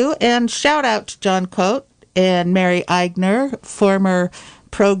 thank you. And shout out to John Coate and Mary Eigner, former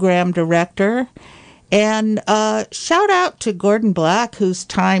program director. And shout out to Gordon Black, whose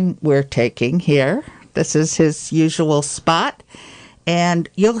time we're taking here. This is his usual spot. And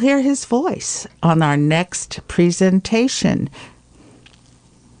you'll hear his voice on our next presentation.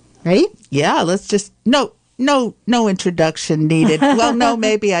 Ready? Yeah, let's just... No introduction needed. Well, no,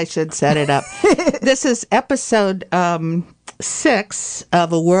 maybe I should set it up. This is episode 6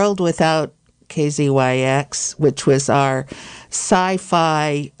 of A World Without KZYX, which was our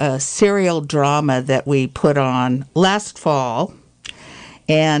sci-fi serial drama that we put on last fall.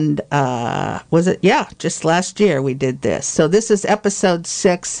 And was it? Yeah, just last year we did this. So this is episode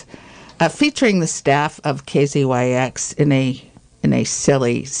 6, featuring the staff of KZYX in a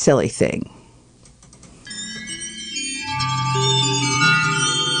silly thing.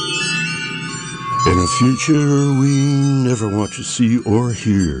 In a future we never want to see or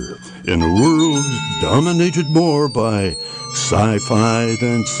hear, in a world dominated more by sci-fi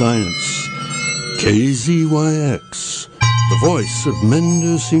than science, KZYX, the voice of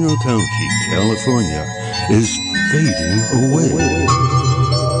Mendocino County, California, is fading away.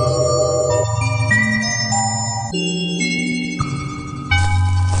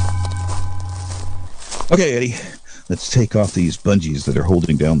 Okay, Eddie, let's take off these bungees that are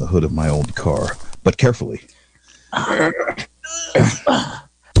holding down the hood of my old car, but carefully.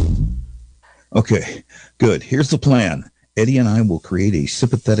 Okay, good. Here's the plan. Eddie and I will create a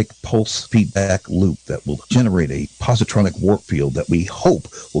sympathetic pulse feedback loop that will generate a positronic warp field that we hope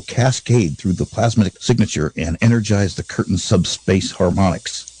will cascade through the plasmatic signature and energize the curtain subspace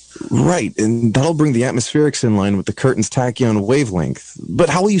harmonics. Right, and that'll bring the atmospherics in line with the curtain's tachyon wavelength. But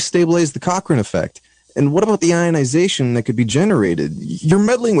how will you stabilize the Cochrane effect? And what about the ionization that could be generated? You're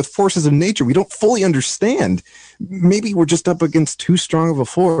meddling with forces of nature we don't fully understand. Maybe we're just up against too strong of a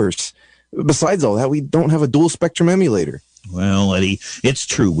force. Besides all that, we don't have a dual spectrum emulator. Well, Eddie, it's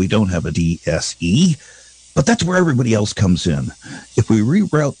true we don't have a DSE, but that's where everybody else comes in. If we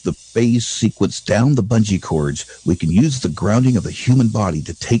reroute the phase sequence down the bungee cords, we can use the grounding of the human body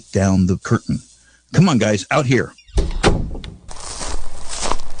to take down the curtain. Come on, guys, out here.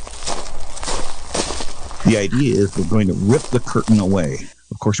 The idea is we're going to rip the curtain away.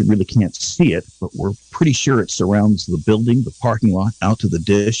 Of course, we really can't see it, but we're pretty sure it surrounds the building, the parking lot, out to the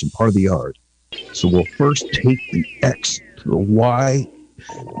dish, and part of the yard. So we'll first take the X to the Y,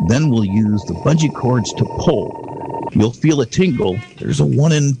 then we'll use the bungee cords to pull. You'll feel a tingle. There's a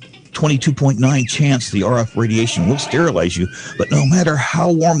 1 in 22.9 chance the RF radiation will sterilize you, but no matter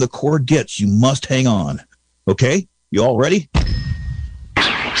how warm the cord gets, you must hang on. Okay? You all ready?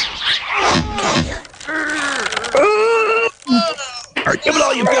 All right, give it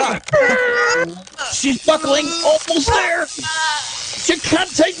all you've got. She's buckling, almost there. She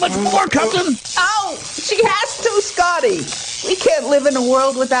can't take much more, Captain. Oh, she has to, Scotty. We can't live in a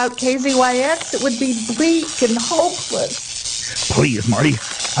world without KZYX. It would be bleak and hopeless. Please, Marty.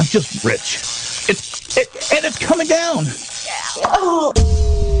 I'm just rich. And it's coming down. Oh.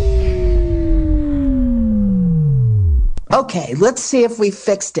 Okay, let's see if we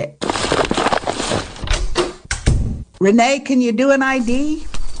fixed it. Renee, can you do an ID?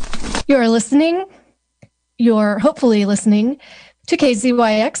 You're hopefully listening to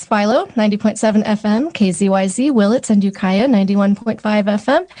KZYX Philo, 90.7 FM, KZYZ Willits and Ukiah, 91.5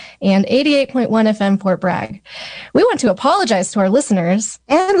 FM, and 88.1 FM Fort Bragg. We want to apologize to our listeners.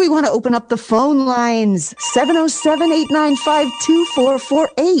 And we want to open up the phone lines,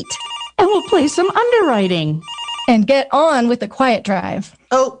 707-895-2448. And we'll play some underwriting. And get on with the quiet drive.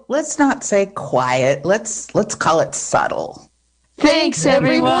 Oh, let's not say quiet. Let's call it subtle. Thanks,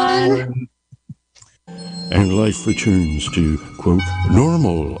 everyone. And life returns to, quote,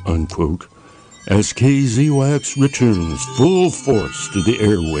 normal, unquote, as KZYX returns full force to the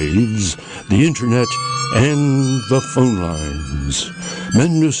airwaves, the internet, and the phone lines.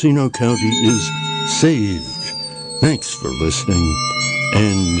 Mendocino County is saved. Thanks for listening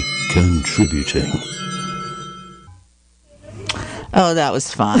and contributing. Oh, that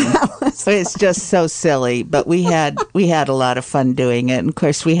was fun. It's just so silly, but we had a lot of fun doing it. And of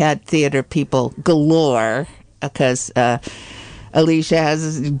course, we had theater people galore because Alicia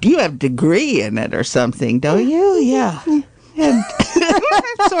you have a degree in it or something, don't you? Yeah. And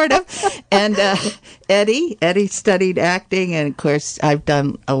sort of. And Eddie studied acting, and of course, I've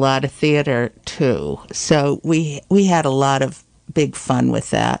done a lot of theater too. So we had a lot of big fun with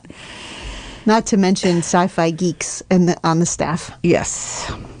that. Not to mention sci-fi geeks on the staff.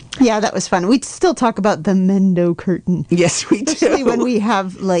 Yes. Yeah, that was fun. We'd still talk about the Mendo curtain. Yes, we do. Especially when we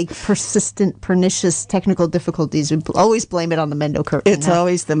have persistent, pernicious technical difficulties. We always blame it on the Mendo curtain. It's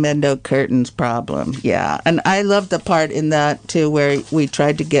always the Mendo curtain's problem. Yeah. And I love the part in that, too, where we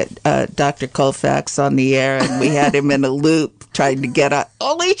tried to get Dr. Colfax on the air, and we had him in a loop trying to get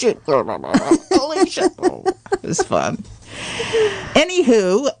Alicia. Alicia. It was fun.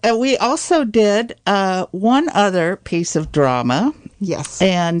 Anywho, we also did one other piece of drama. Yes.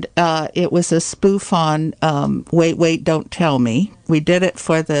 And it was a spoof on Wait, Wait, Don't Tell Me. We did it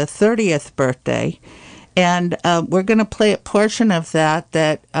for the 30th birthday. And we're going to play a portion of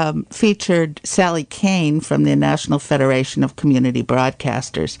that featured Sally Kane from the National Federation of Community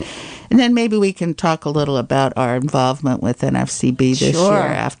Broadcasters. And then maybe we can talk a little about our involvement with NFCB this year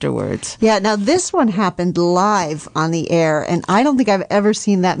afterwards. Yeah, now this one happened live on the air, and I don't think I've ever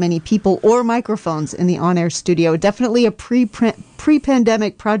seen that many people or microphones in the on-air studio. Definitely a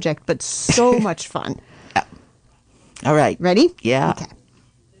pre-pandemic project, but so much fun. All right. Ready? Yeah. Okay.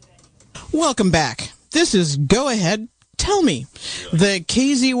 Welcome back. This is Go Ahead, Tell Me, the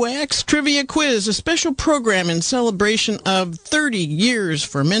KZYX Trivia Quiz, a special program in celebration of 30 years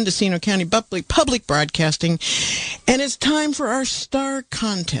for Mendocino County Public Broadcasting. And it's time for our star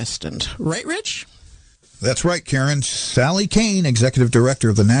contestant. Right, Rich? That's right, Karen. Sally Kane, Executive Director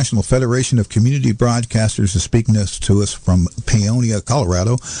of the National Federation of Community Broadcasters, is speaking to us from Paonia,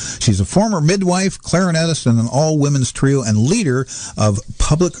 Colorado. She's a former midwife, clarinetist, and an all-women's trio, and leader of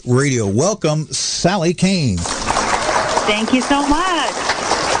public radio. Welcome, Sally Kane. Thank you so much.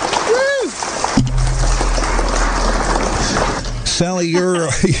 Sally,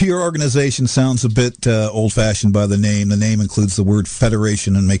 your organization sounds a bit old-fashioned by the name. The name includes the word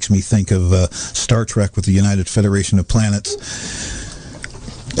Federation and makes me think of Star Trek with the United Federation of Planets.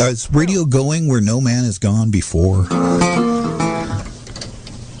 Is radio going where no man has gone before?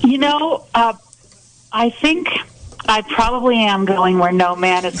 You know, I think I probably am going where no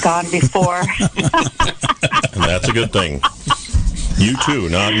man has gone before. And that's a good thing. You too,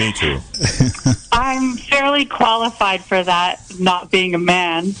 not me too. I'm fairly qualified for that, not being a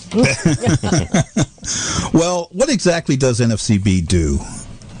man. Well, what exactly does NFCB do?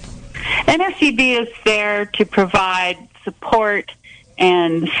 NFCB is there to provide support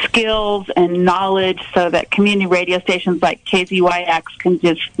and skills and knowledge so that community radio stations like KZYX can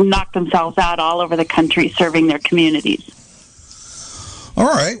just knock themselves out all over the country serving their communities. All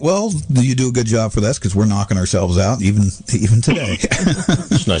right. Well, you do a good job for that because we're knocking ourselves out even today.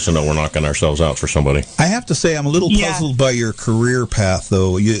 It's nice to know we're knocking ourselves out for somebody. I have to say I'm a little puzzled by your career path,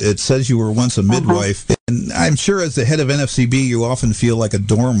 though. It says you were once a midwife, and I'm sure as the head of NFCB, you often feel like a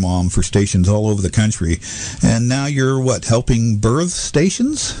dorm mom for stations all over the country. And now you're, helping birth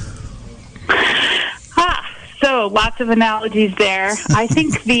stations? So lots of analogies there. I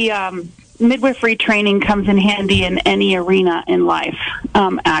think the midwifery training comes in handy in any arena in life,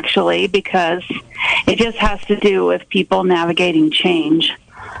 actually, because it just has to do with people navigating change.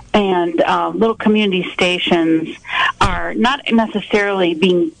 And little community stations are not necessarily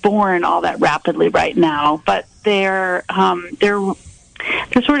being born all that rapidly right now, but they're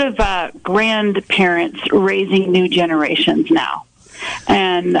sort of grandparents raising new generations now.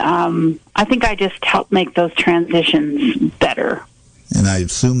 And I think I just help make those transitions better. And I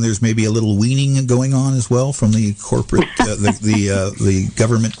assume there's maybe a little weaning going on as well from the corporate, the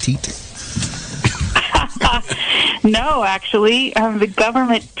government teat. No, actually, the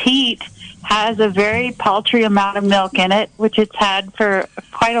government teat has a very paltry amount of milk in it, which it's had for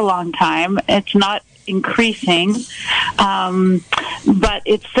quite a long time. It's not increasing, but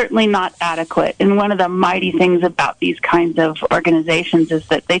it's certainly not adequate. And one of the mighty things about these kinds of organizations is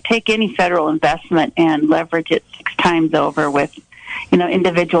that they take any federal investment and leverage it 6 times over with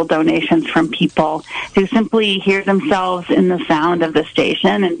individual donations from people who simply hear themselves in the sound of the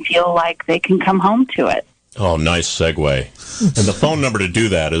station and feel like they can come home to it. Oh, nice segue. And the phone number to do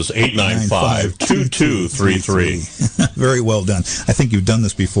that is 895-2233. Very well done. I think you've done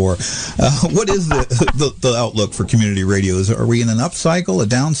this before. What is the outlook for community radio? Are we in an up cycle, a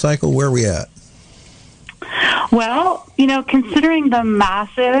down cycle? Where are we at? Well, considering the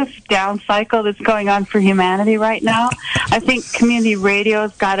massive down cycle that's going on for humanity right now, I think community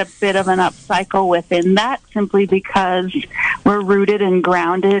radio's got a bit of an up cycle within that, simply because we're rooted and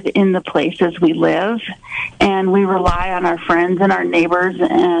grounded in the places we live, and we rely on our friends and our neighbors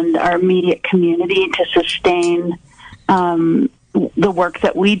and our immediate community to sustain the work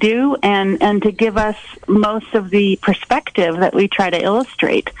that we do and to give us most of the perspective that we try to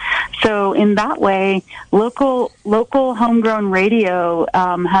illustrate. So in that way, local homegrown radio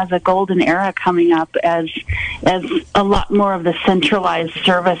has a golden era coming up as a lot more of the centralized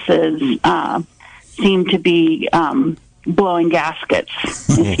services seem to be blowing gaskets,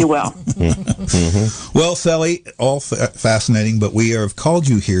 if you will. Well, Sally, all fascinating, but we have called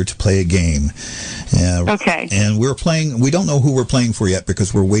you here to play a game. Okay. And we're playing, we don't know who we're playing for yet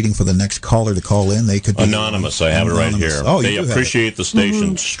because we're waiting for the next caller to call in. They could be Anonymous. I have it right here. Oh, they appreciate the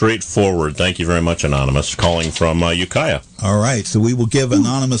station. Straightforward. Thank you very much, Anonymous. Calling from Ukiah. All right. So we will give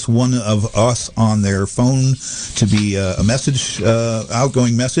Anonymous one of us on their phone to be a message,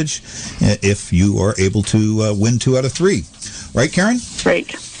 outgoing message, if you are able to win 2 out of 3. Right, Karen?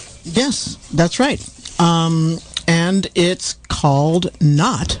 Right. Yes, that's right. And it's called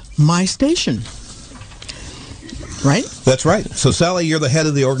Not My Station. Right? That's right. So, Sally, you're the head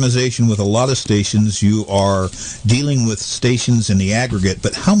of the organization with a lot of stations. You are dealing with stations in the aggregate,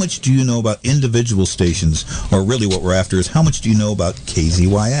 but how much do you know about individual stations? Or really what we're after is how much do you know about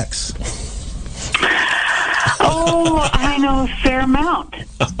KZYX? Oh, I know a fair amount.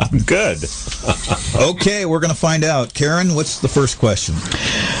 Good. Okay, we're going to find out. Karen, what's the first question?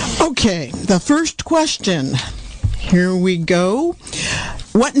 Okay, the first question. Here we go.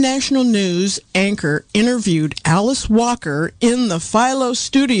 What national news anchor interviewed Alice Walker in the Philo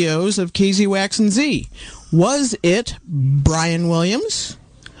studios of KZYX and Z? Was it Brian Williams?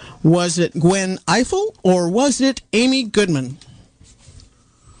 Was it Gwen Eiffel or was it Amy Goodman?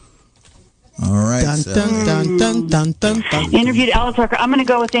 All right. Dun, dun, dun, dun, dun, dun, dun. Interviewed Alice Walker. I'm going to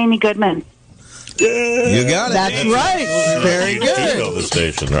go with Amy Goodman. You got it. That's right. Very You good. know the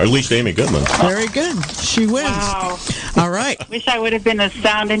station, or at least Amy Goodman. Very good. She wins. Wow. All right. Wish I would have been a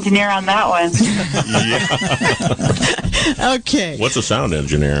sound engineer on that one. Okay. What's a sound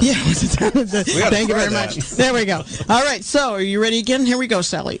engineer? Yeah. Thank you very much. There we go. All right. So, are you ready again? Here we go,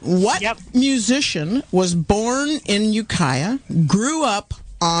 Sally. What musician was born in Ukiah, grew up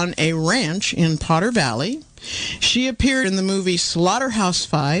on a ranch in Potter Valley? She appeared in the movie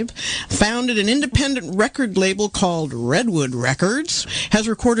Slaughterhouse-Five, founded an independent record label called Redwood Records, has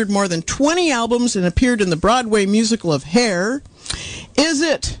recorded more than 20 albums, and appeared in the Broadway musical of Hair. Is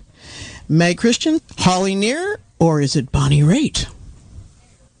it Meg Christian, Holly Near, or is it Bonnie Raitt?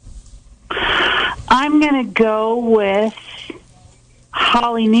 I'm going to go with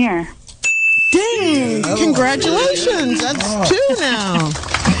Holly Near. Ding! Congratulations! That's two now.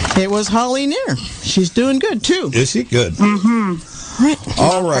 It was Holly Near. She's doing good, too. Is she good? Mm-hmm. Right.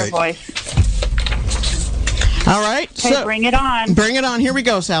 All right. All right. Okay, so bring it on. Bring it on. Here we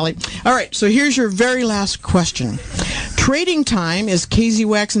go, Sally. All right. So here's your very last question. Trading Time is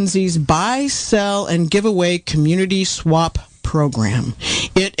KZYX&Z's buy, sell, and give away community swap program.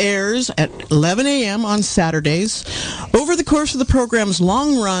 It airs at 11 a.m. on Saturdays. Over the course of the program's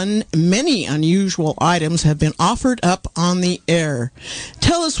long run, many unusual items have been offered up on the air.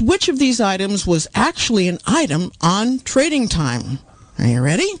 Tell us which of these items was actually an item on Trading Time. Are you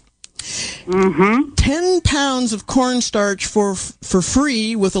ready? Mm-hmm. 10 pounds of cornstarch for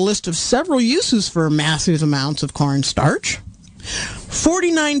free, with a list of several uses for massive amounts of cornstarch.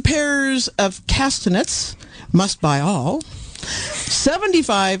 49 pairs of castanets, must buy all.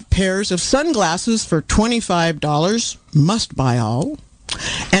 75 pairs of sunglasses for $25, must buy all.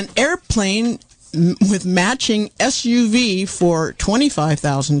 An airplane with matching SUV for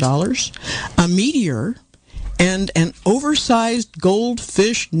 $25,000. A meteor. And an oversized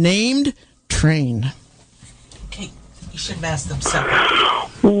goldfish named Train. Okay, you should have asked them separately.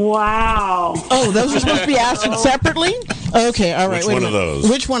 Wow. Oh, those are supposed to be asked separately? Okay, all right. Which one of those?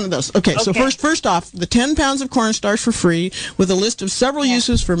 Which one of those? Okay, so first off, the 10 pounds of cornstarch for free, with a list of several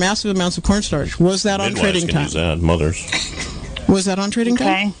uses for massive amounts of cornstarch. Was that on Midwives Trading can Time? use that. Mothers. Was that on Trading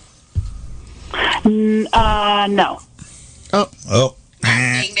Time? No. Oh.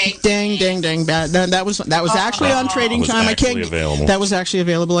 Dang, dang, dang! Bad. That was actually on Trading Time. I can't. Available. That was actually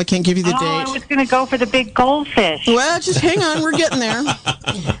available. I can't give you the date. I was going to go for the big goldfish. Well, just hang on. We're getting there.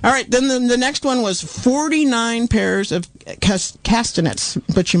 All right. Then the next one was 49 pairs of castanets,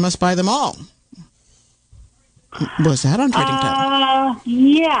 but you must buy them all. Was that on Trading Time?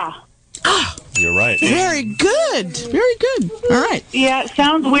 Yeah. You're right. Very good. Very good. All right. Yeah, it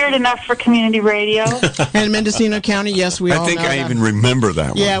sounds weird enough for community radio. And Mendocino County, yes, we all know I think I that. even remember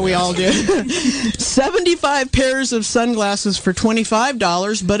that one. Yeah, we all do. 75 pairs of sunglasses for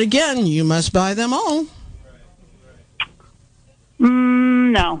 $25, but again, you must buy them all.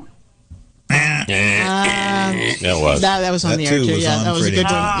 No. That was. That was on the air, too. Yeah, that was a good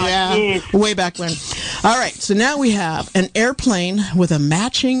one. Yeah, way back when. All right, so now we have an airplane with a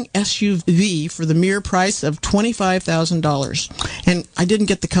matching SUV for the mere price of $25,000. And I didn't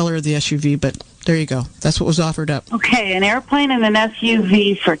get the color of the SUV, but there you go. That's what was offered up. Okay, an airplane and an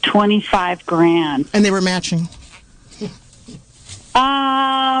SUV for $25,000. And they were matching.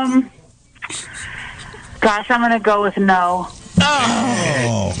 Gosh, I'm going to go with no.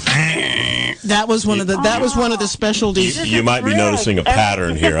 Oh. That was one of the specialties. You might be noticing a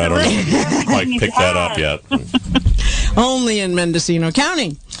pattern here. I don't know if you quite picked that up yet. Only in Mendocino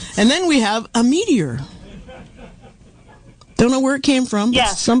County. And then we have a meteor. Don't know where it came from.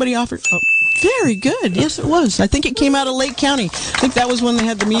 Yes. Somebody offered. Oh, very good. Yes, it was. I think it came out of Lake County. I think that was when they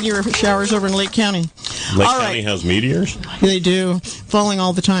had the meteor showers over in Lake County. Lake County has meteors? They do. Falling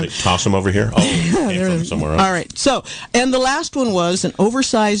all the time. They toss them over here? Oh, they came from somewhere else. All right. So, and the last one was an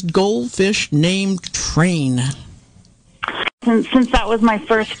oversized goldfish named Train. Since that was my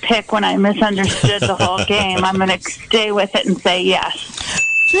first pick when I misunderstood the whole game, I'm going to stay with it and say yes.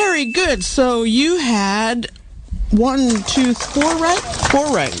 Very good. So you had 1, 2, 4 right? 4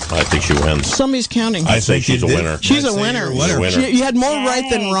 right. I think she wins. Somebody's counting. I think she's a winner. She's a winner. You had more right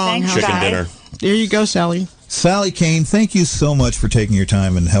than wrong. Chicken dinner. There you go, Sally. Sally Kane, thank you so much for taking your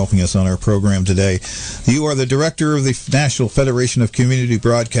time and helping us on our program today. You are the director of the National Federation of Community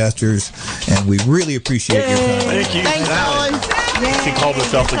Broadcasters, and we really appreciate your time. Thank you. Thanks, Sally. She called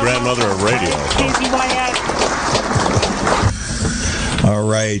herself the grandmother of radio. All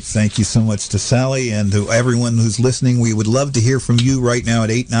right. Thank you so much to Sally and to everyone who's listening. We would love to hear from you right now at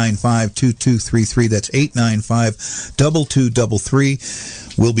 895-2233. That's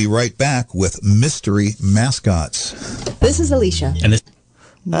 895-2233. We'll be right back with Mystery Mascots. This is Alicia. And this.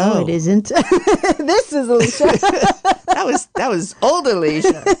 No, it isn't. This is Alicia. That was old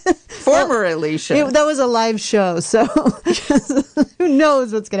Alicia. Former Alicia. That was a live show, so who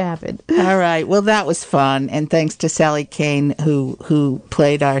knows what's going to happen. All right. Well, that was fun. And thanks to Sally Kane, who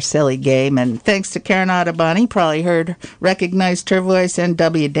played our silly game. And thanks to Karen Audubon. Probably recognized her voice. And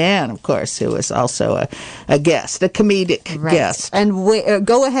W. Dan, of course, who was also a guest, a comedic guest. And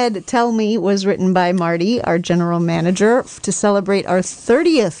Go Ahead, Tell Me was written by Marty, our general manager, to celebrate our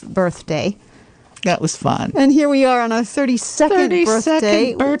 30th birthday. That was fun. And here we are on our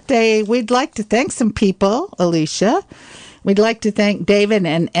 32nd birthday. We'd like to thank some people, Alicia. We'd like to thank David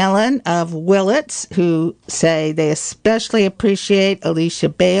and Ellen of Willits, who say they especially appreciate Alicia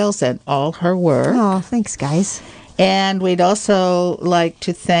Bales and all her work. Oh, thanks, guys. And we'd also like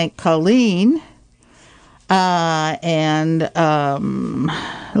to thank Colleen. Let's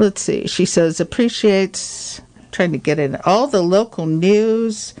see. She says appreciates, trying to get in, all the local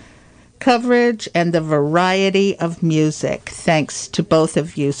news coverage and the variety of music. Thanks to both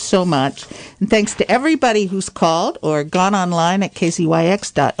of you so much. And thanks to everybody who's called or gone online at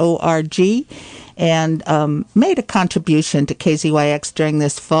kzyx.org and made a contribution to KZYX during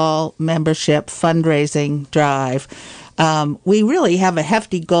this fall membership fundraising drive. We really have a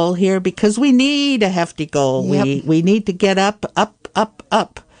hefty goal here because we need a hefty goal. Yep. We need to get up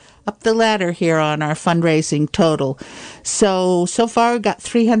the ladder here on our fundraising total. So far we've got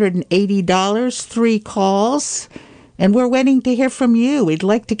 $380, 3 calls, and we're waiting to hear from you. We'd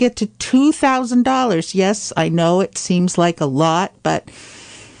like to get to $2,000. Yes, I know it seems like a lot, but,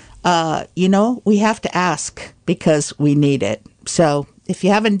 we have to ask because we need it. So if you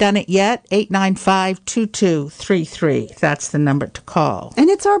haven't done it yet, 895-2233. That's the number to call. And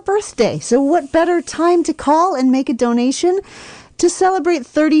it's our birthday, so what better time to call and make a donation to celebrate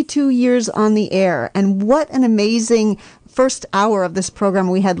 32 years on the air. And what an amazing first hour of this program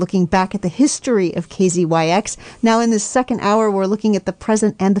we had looking back at the history of KZYX. Now in this second hour, we're looking at the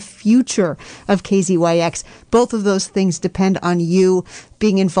present and the future of KZYX. Both of those things depend on you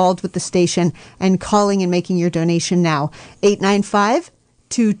being involved with the station and calling and making your donation now.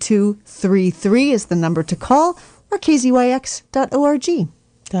 895-2233 is the number to call, or kzyx.org.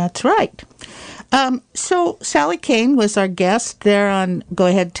 That's right. So Sally Kane was our guest there on Go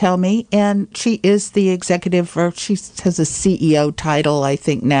Ahead, Tell Me, and she is the executive, or she has a CEO title, I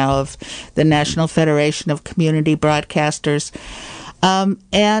think now, of the National Federation of Community Broadcasters.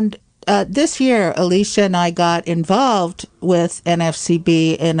 This year, Alicia and I got involved with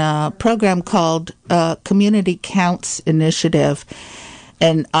NFCB in a program called Community Counts Initiative.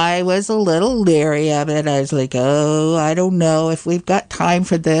 And I was a little leery of it. I was like, I don't know if we've got time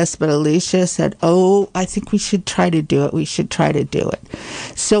for this. But Alicia said, I think we should try to do it. We should try to do it.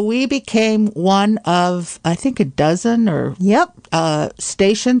 So we became one of, I think, a dozen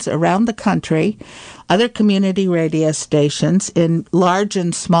stations around the country, other community radio stations in large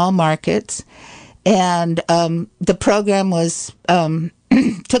and small markets. And the program was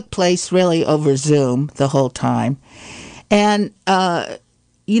took place really over Zoom the whole time. And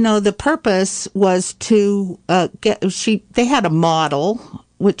the purpose was to they had a model,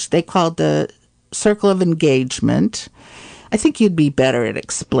 which they called the Circle of Engagement. I think you'd be better at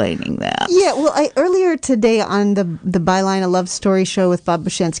explaining that. Yeah, well, earlier today on the Byline, a Love Story show with Bob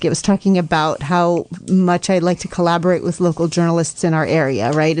Bushensky, I was talking about how much I'd like to collaborate with local journalists in our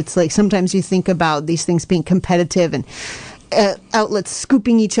area, right? It's like sometimes you think about these things being competitive and outlets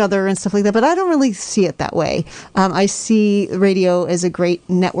scooping each other and stuff like that, but I don't really see it that way. I see radio as a great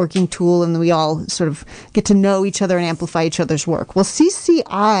networking tool, and we all sort of get to know each other and amplify each other's work. Well,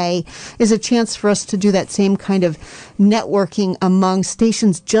 CCI is a chance for us to do that same kind of networking among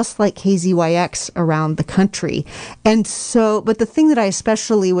stations just like KZYX around the country. And so, but the thing that I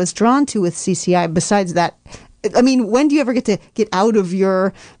especially was drawn to with CCI, besides that, I mean, when do you ever get to get out of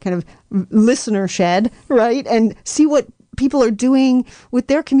your kind of listener shed, right, and see what people are doing with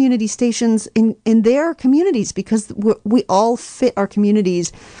their community stations in their communities, because we all fit our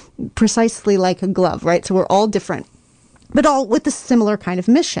communities precisely like a glove, right? So we're all different, but all with a similar kind of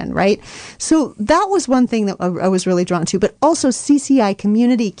mission, right? So that was one thing that I was really drawn to, but also CCI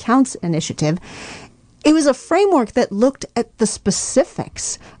Community Counts Initiative. It was a framework that looked at the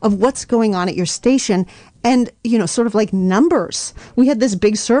specifics of what's going on at your station and, sort of like numbers. We had this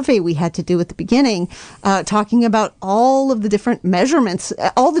big survey we had to do at the beginning, talking about all of the different measurements,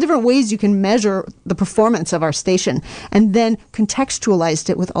 all the different ways you can measure the performance of our station, and then contextualized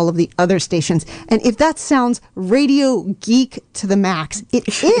it with all of the other stations. And if that sounds radio geek to the max,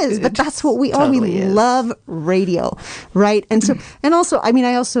 it is, but that's what we are. Totally we is. love radio, right? And so, and also,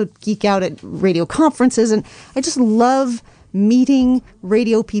 I also geek out at radio conferences, and I just love meeting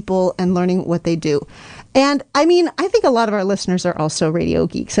radio people and learning what they do. And I think a lot of our listeners are also radio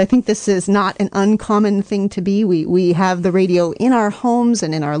geeks. I think this is not an uncommon thing to be. We have the radio in our homes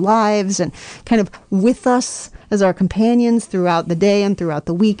and in our lives and kind of with us as our companions throughout the day and throughout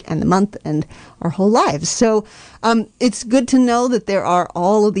the week and the month and our whole lives. So it's good to know that there are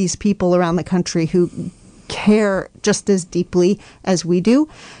all of these people around the country who care just as deeply as we do.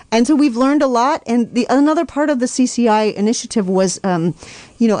 And so we've learned a lot. And another part of the CCI initiative was, an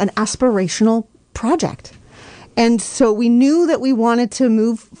aspirational project. And so we knew that we wanted to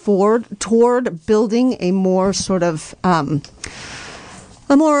move forward toward building a more sort of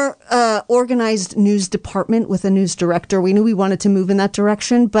organized news department with a news director. We knew we wanted to move in that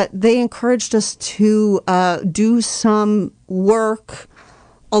direction, but they encouraged us to do some work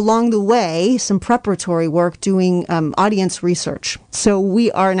along the way, some preparatory work doing audience research. So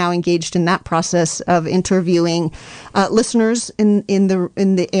we are now engaged in that process of interviewing listeners in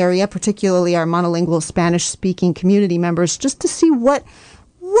the area, particularly our monolingual Spanish-speaking community members, just to see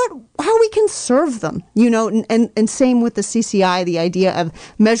how we can serve them, and same with the CCI, the idea of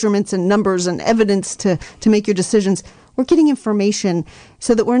measurements and numbers and evidence to make your decisions. We're getting information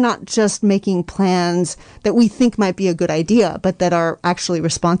so that we're not just making plans that we think might be a good idea, but that are actually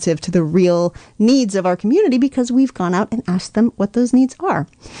responsive to the real needs of our community because we've gone out and asked them what those needs are.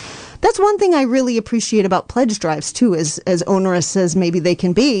 That's one thing I really appreciate about pledge drives too, as onerous as maybe they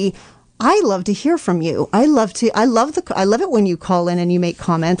can be. I love to hear from you. I love it when you call in and you make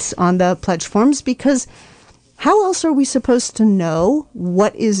comments on the pledge forms, because how else are we supposed to know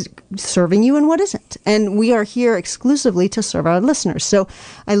what is serving you and what isn't? And we are here exclusively to serve our listeners. So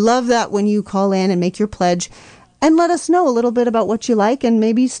I love that when you call in and make your pledge and let us know a little bit about what you like and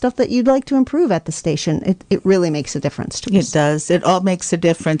maybe stuff that you'd like to improve at the station. It really makes a difference to us. It does. It all makes a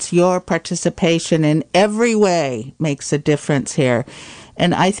difference. Your participation in every way makes a difference here.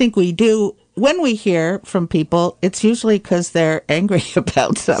 And I think we do. When we hear from people, it's usually because they're angry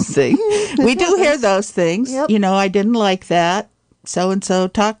about something. We do hear those things. Yep. I didn't like that. So-and-so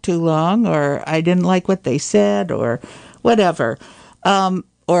talked too long, or I didn't like what they said, or whatever.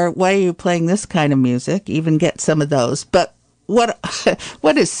 Or why are you playing this kind of music? Even get some of those. But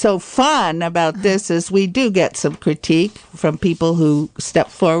what is so fun about this is we do get some critique from people who step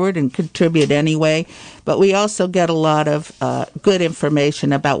forward and contribute anyway, but we also get a lot of good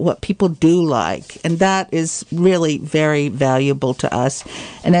information about what people do like, and that is really very valuable to us.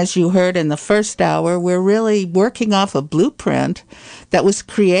 And as you heard in the first hour, we're really working off a blueprint that was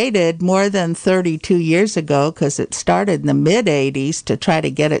created more than 32 years ago, because it started in the mid-'80s to try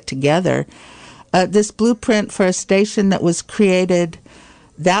to get it together. This blueprint for a station that was created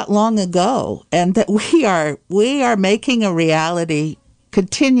that long ago, and that we are making a reality,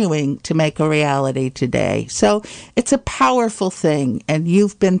 continuing to make a reality today. So it's a powerful thing, and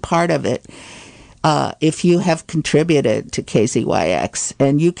you've been part of it. If you have contributed to KZYX,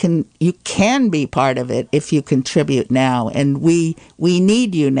 and you can be part of it if you contribute now. And we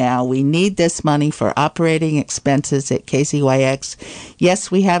need you now. We need this money for operating expenses at KZYX. Yes,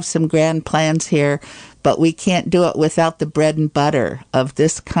 we have some grand plans here, but we can't do it without the bread and butter of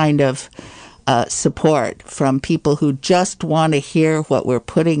this kind of support from people who just want to hear what we're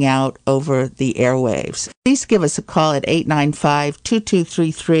putting out over the airwaves. Please give us a call at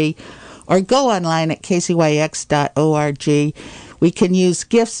 895-2233. or go online at kzyx.org. We can use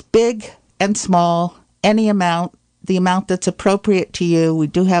gifts big and small, any amount, the amount that's appropriate to you. We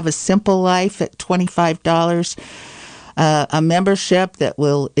do have a Simple Life at $25, a membership that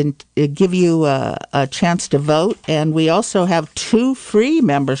will give you a chance to vote, and we also have 2 free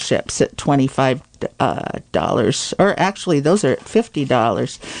memberships at $25, or actually those are at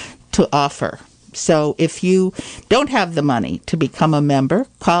 $50 to offer. So if you don't have the money to become a member,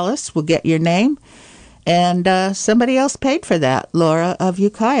 call us. We'll get your name. And somebody else paid for that. Laura of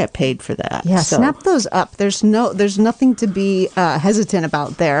Ukiah paid for that. Yeah, so snap those up. There's nothing to be hesitant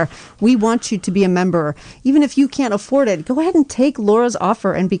about there. We want you to be a member. Even if you can't afford it, go ahead and take Laura's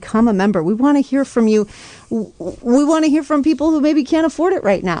offer and become a member. We want to hear from you. We want to hear from people who maybe can't afford it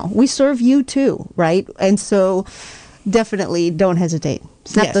right now. We serve you too, right? And so definitely don't hesitate.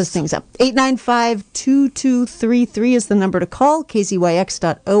 Snap Yes. those things up. 895-2233 is the number to call,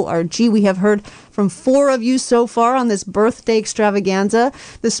 kzyx.org. We have heard from 4 of you so far on this birthday extravaganza.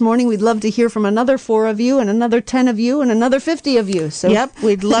 This morning, we'd love to hear from another 4 of you and another 10 of you and another 50 of you. So, Yep,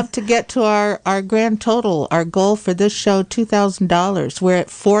 we'd love to get to our grand total. Our goal for this show, $2,000. We're at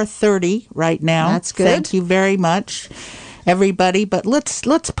 $430 right now. That's good. Thank you very much, everybody. But let's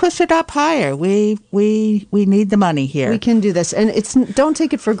push it up higher. We need the money here. we can do this. And don't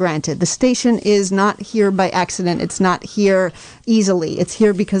take it for granted. The station is not here by accident. It's not here easily. It's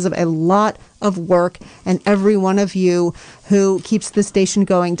here because of a lot of work and every one of you who keeps the station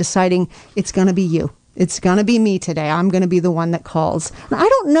going, deciding it's going to be you. It's going to be me today. I'm going to be the one that calls. And I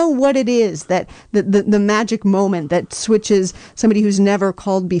don't know what it is that the magic moment that switches somebody who's never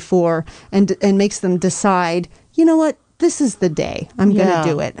called before and makes them decide, you know what? This is the day. I'm going to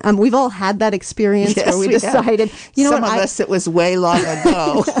do it. We've all had that experience Yes, where we decided, you know Some what? of us, it was way long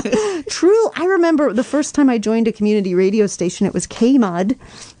ago. True. I remember the first time I joined a community radio station, it was KMUD,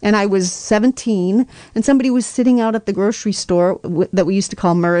 and I was 17, and somebody was sitting out at the grocery store that we used to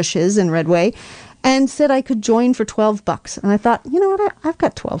call Murrish's in Redway, and said I could join for $12. And I thought, you know what? I've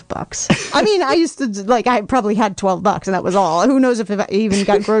got $12. I mean, I used to, I probably had $12, and that was all. Who knows if I even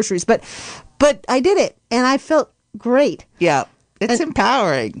got groceries. But I did it, and I felt great. Yeah. It's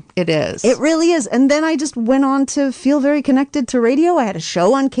empowering. It is. It really is. And then I just went on to feel very connected to radio. I had a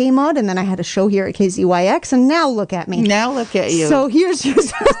show on KMUD, and then I had a show here at KZYX, and now look at me. Now look at you. So here's your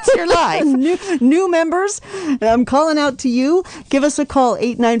life. New members, I'm calling out to you. Give us a call,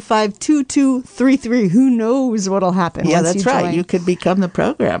 895-2233. Who knows what'll happen? Yeah, once that's you right. join. You could become the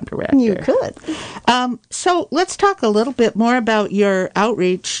program director. You could. So let's talk a little bit more about your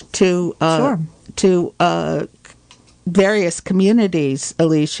outreach to various communities,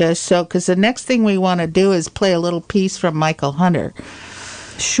 Alicia. So, because the next thing we want to do is play a little piece from Michael Hunter.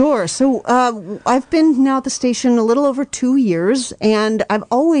 Sure. So I've been now at the station a little over 2 years, and I've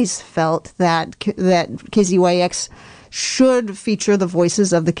always felt that KZYX should feature the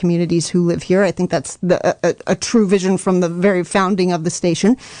voices of the communities who live here. I think that's a true vision from the very founding of the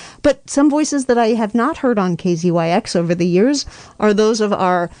station. But some voices that I have not heard on KZYX over the years are those of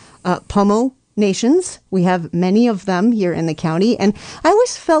our Pomo nations. We have many of them here in the county, and I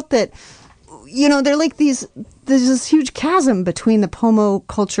always felt that, you know, they're like there's this huge chasm between the Pomo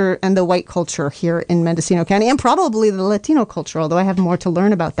culture and the white culture here in Mendocino County, and probably the Latino culture, although I have more to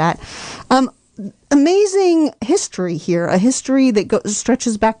learn about that. Amazing history here, a history that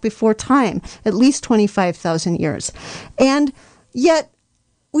stretches back before time, at least 25,000 years. And yet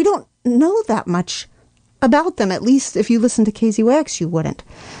we don't know that much about them. At least if you listen to KZYX, you wouldn't.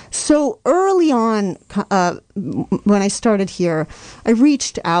 So early on, when I started here, I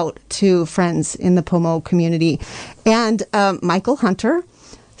reached out to friends in the Pomo community, and Michael Hunter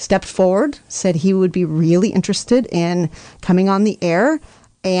stepped forward, said he would be really interested in coming on the air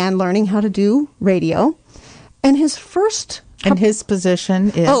and learning how to do radio. And his first... And his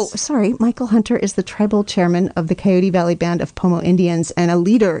position is... Oh, sorry. Michael Hunter is the tribal chairman of the Coyote Valley Band of Pomo Indians and a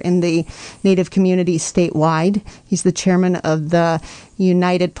leader in the Native community statewide. He's the chairman of the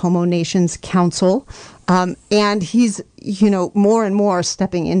United Pomo Nations Council. And he's, you know, more and more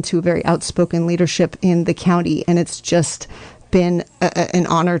stepping into very outspoken leadership in the county. And it's just been an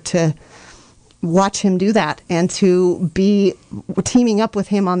honor to watch him do that and to be teaming up with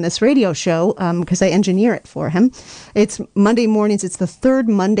him on this radio show because I engineer it for him. It's Monday mornings. It's the third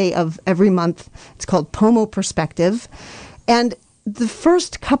Monday of every month. It's called Pomo Perspective. And the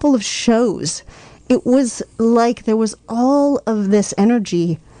first couple of shows, it was like there was all of this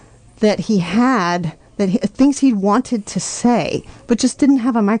energy that he had, things he wanted to say, but just didn't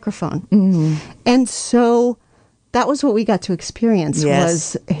have a microphone. Mm-hmm. And so that was what we got to experience,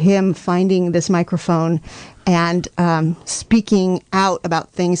 was him finding this microphone and speaking out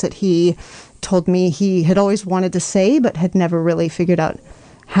about things that he told me he had always wanted to say, but had never really figured out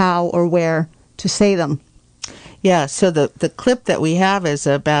how or where to say them. Yeah, so the clip that we have is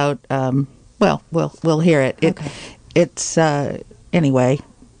about, we'll hear it. It's, anyway,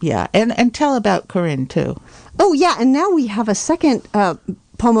 yeah. And tell about Corinne, too. Oh, yeah, and now we have a second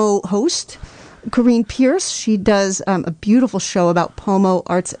Pomo host, Corinne Pierce. She does a beautiful show about Pomo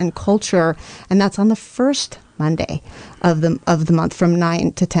arts and culture, and that's on the first Monday of the month from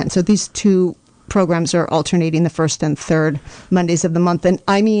 9 to 10. So these two programs are alternating the first and third Mondays of the month. And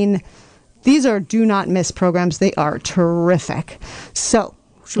I mean, these are do not miss programs. They are terrific. So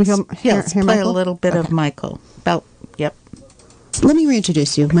should we go let's play Michael? a little bit of Michael. Yep. Let me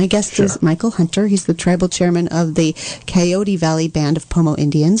reintroduce you. My guest is Michael Hunter. He's the tribal chairman of the Coyote Valley Band of Pomo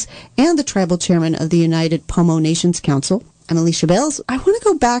Indians and the tribal chairman of the United Pomo Nations Council. I'm Alicia Bales. I want to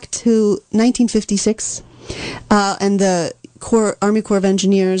go back to 1956 and the Army Corps of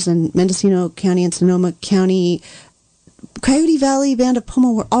Engineers and Mendocino County and Sonoma County. Coyote Valley Band of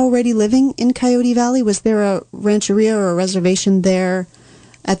Pomo were already living in Coyote Valley. Was there a rancheria or a reservation there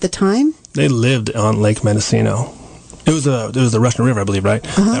at the time? They lived on Lake Mendocino. It was the Russian River, I believe, right?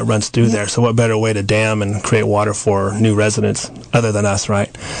 That runs through there. So what better way to dam and create water for new residents other than us, right?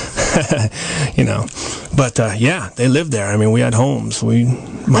 But they lived there. I mean, we had homes.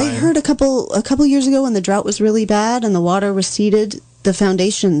 I heard a couple years ago when the drought was really bad and the water receded, the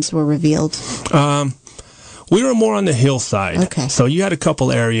foundations were revealed. We were more on the hillside. Okay. So you had a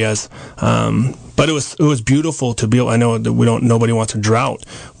couple areas, but it was beautiful to be able. I know that nobody wants a drought,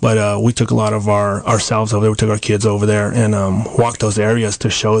 but we took a lot of ourselves over there. We took our kids over there and walked those areas to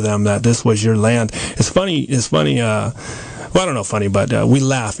show them that this was your land. It's funny. Well, I don't know, funny, but we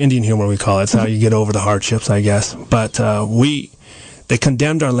laugh. Indian humor, we call it. It's how you get over the hardships, I guess. But they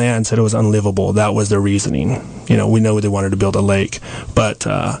condemned our land, said it was unlivable. That was their reasoning. We know they wanted to build a lake, but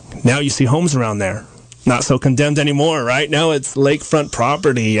now you see homes around there. Not so condemned anymore, right? Now it's lakefront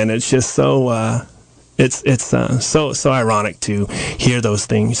property, and it's just so it's so ironic to hear those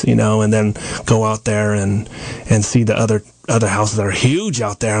things, and then go out there and see the other houses that are huge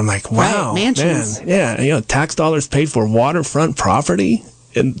out there. I'm like, wow, right, mansions. Man, yeah, tax dollars paid for waterfront property.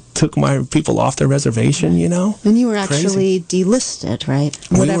 And took my people off their reservation, And you were actually delisted, right?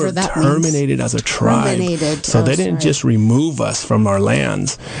 Whatever that means. We were terminated as a tribe. So they didn't just remove us from our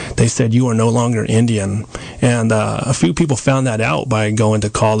lands. They said, you are no longer Indian. And a few people found that out by going to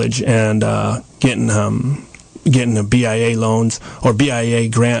college and getting the BIA loans or BIA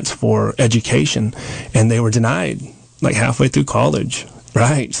grants for education. And they were denied, like halfway through college.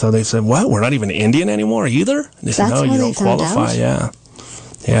 Right. So they said, what? We're not even Indian anymore either? And they said, no, you don't qualify. Yeah.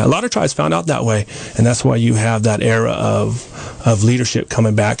 Yeah, a lot of tribes found out that way, and that's why you have that era of leadership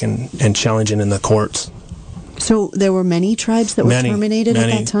coming back and challenging in the courts. So there were many tribes that were terminated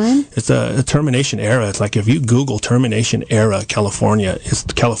at that time? It's a termination era. It's like if you Google termination era California,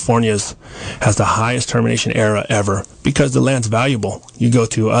 California's has the highest termination era ever because the land's valuable. You go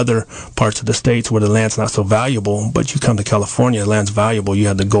to other parts of the states where the land's not so valuable, but you come to California, the land's valuable. You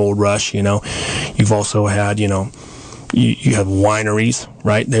had the gold rush, You've also had, You have wineries,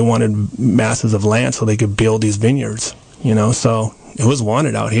 right? They wanted masses of land so they could build these vineyards, So it was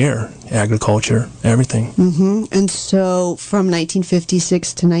wanted out here, agriculture, everything. Mm-hmm. And so from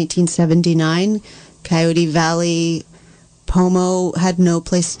 1956 to 1979, Coyote Valley, Pomo had no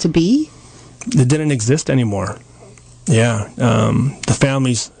place to be? It didn't exist anymore. Yeah. The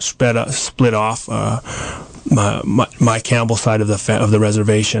families split off. My Campbell side of the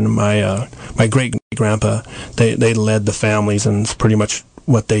reservation, my great grandpa, they led the families, and it's pretty much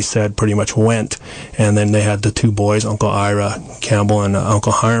what they said pretty much went. And then they had the two boys, Uncle Ira Campbell and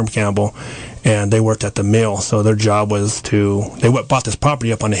Uncle Hiram Campbell, and they worked at the mill. So their job was they bought this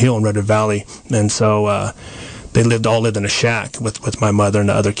property up on the hill in Redwood Valley, and so they all lived in a shack with my mother and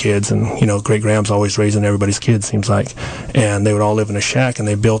the other kids, and Great Graham's always raising everybody's kids, seems like. And they would all live in a shack, and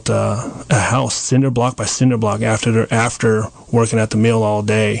they built a house cinder block by cinder block after working at the mill all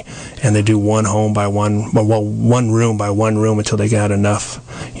day, and they do one room by one room until they got enough,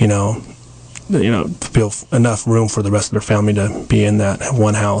 enough room for the rest of their family to be in that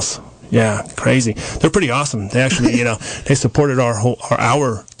one house. Yeah, crazy. They're pretty awesome. They actually, they supported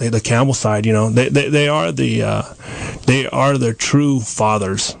the Campbell side. They are the true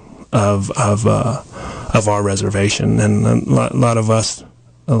fathers of our reservation, and a lot of us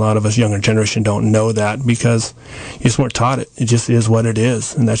younger generation don't know that because you just weren't taught it. It just is what it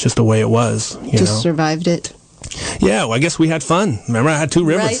is, and that's just the way it was. Just survived it. Yeah, well, I guess we had fun. Remember, I had two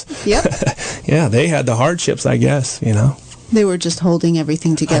rivers. Right. Yep. Yeah, they had the hardships, I guess. They were just holding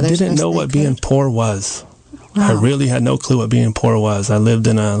everything together. I didn't know what being poor was. Wow. I really had no clue what being poor was. I lived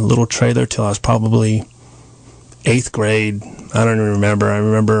in a little trailer till I was probably 8th grade. I don't even remember. I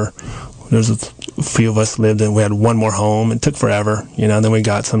remember there was a few of us lived in. We had one more home. It took forever, Then we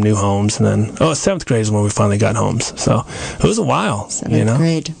got some new homes, and then 7th grade is when we finally got homes. So it was a while. 7th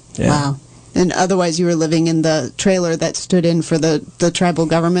grade. Yeah. Wow. And otherwise, you were living in the trailer that stood in for the tribal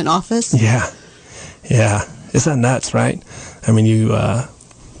government office? Yeah. Yeah. Isn't that nuts, right? I mean,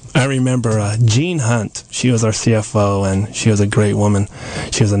 I remember Jean Hunt. She was our CFO, and she was a great woman.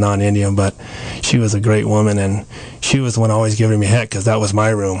 She was a non-Indian, but she was a great woman, and she was the one always giving me heck because that was my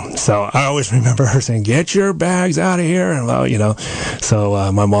room. So I always remember her saying, "Get your bags out of here," and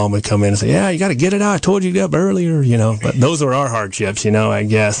So my mom would come in and say, "Yeah, you got to get it out. I told you to get up earlier," But those were our hardships, I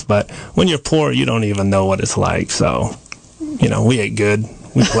guess. But when you're poor, you don't even know what it's like. So, we ate good.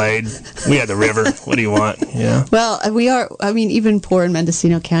 We played. We had the river. What do you want? Yeah. Well, we are, I mean, even poor in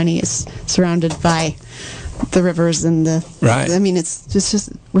Mendocino County is surrounded by the rivers and the... Right. I mean, it's just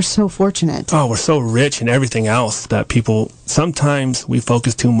we're so fortunate. Oh, we're so rich in everything else that people, sometimes we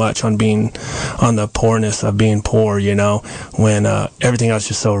focus too much on the poorness of being poor, you know, when everything else is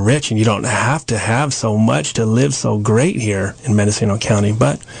just so rich, and you don't have to have so much to live so great here in Mendocino County.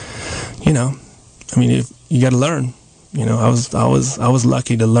 But, you know, I mean, you got to learn. You know, I was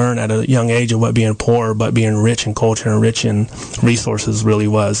lucky to learn at a young age of what being poor, but being rich in culture and rich in resources really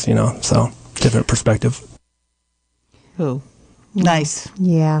was, you know, so different perspective. Oh, nice.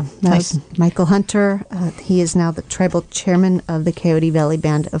 Yeah, nice. Michael Hunter, he is now the tribal chairman of the Coyote Valley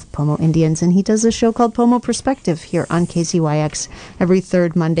Band of Pomo Indians, and he does a show called Pomo Perspective here on KZYX every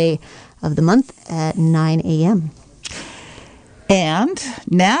third Monday of the month at 9 a.m. And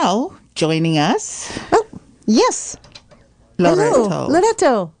now, joining us... Oh, yes. Loreto. Hello,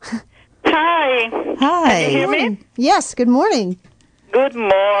 Loreto. Hi. Hi. Can you hear me? Yes, good morning. Good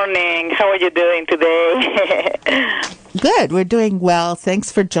morning. How are you doing today? Good. We're doing well.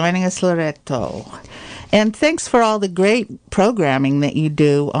 Thanks for joining us, Loreto. And thanks for all the great programming that you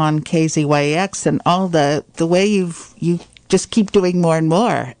do on KZYX and all the way you just keep doing more and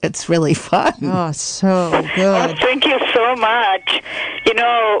more. It's really fun. Oh, so good. Oh, thank you so much. You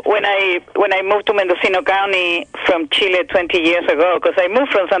know, when I moved to Mendocino County from Chile 20 years ago, because I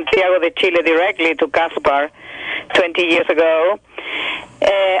moved from Santiago de Chile directly to Caspar 20 years ago,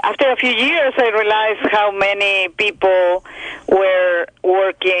 after a few years, I realized how many people were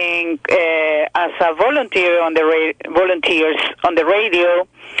working as a volunteers on the radio,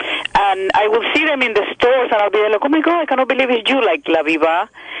 and I will see them in the stores, and I'll be like, "Oh my God, I cannot believe it's you!" Like La Viva,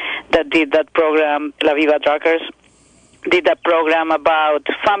 that did that program, La Viva Truckers, did that program about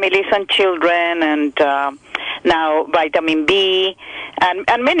families and children, and now Vitamin B, and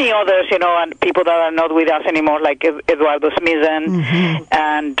many others, you know, and people that are not with us anymore, like Eduardo Smithen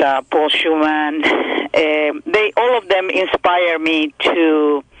and Paul Schumann. They all of them inspire me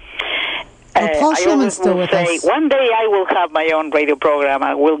to. Paul Schumann's still with us. One day I will have my own radio program.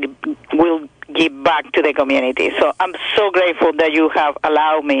 I will give back to the community. So I'm so grateful that you have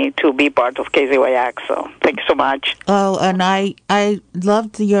allowed me to be part of KZYX. So thank you so much. Oh, and I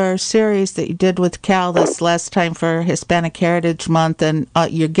loved your series that you did with Cal this last time for Hispanic Heritage Month, and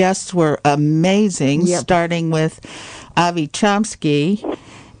your guests were amazing, starting with Avi Chomsky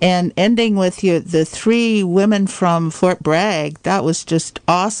and ending with the three women from Fort Bragg. That was just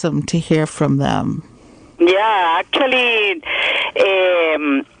awesome to hear from them. Yeah, actually,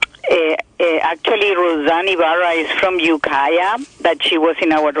 Rosanne Ibarra is from Ukiah, that she was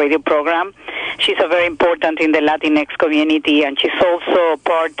in our radio program. She's a very important in the Latinx community, and she's also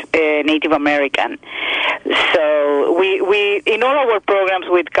part Native American. So we in all our programs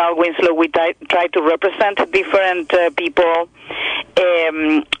with Cal Winslow, we try to represent different people.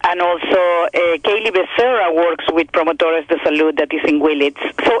 And also, Kaylee Becerra works with Promotores de Salud that is in Willits.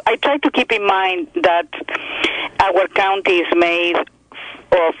 So I try to keep in mind that our county is made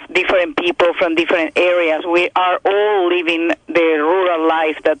of different people from different areas. We are all living the rural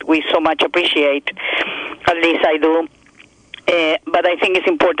life that we so much appreciate. At least I do. But I think it's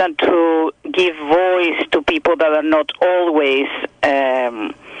important to give voice to people that are not always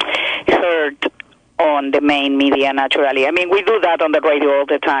heard on the main media, naturally. I mean, we do that on the radio all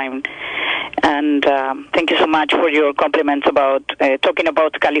the time. And thank you so much for your compliments about talking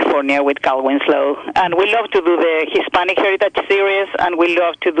about California with Cal Winslow. And we love to do the Hispanic Heritage Series, and we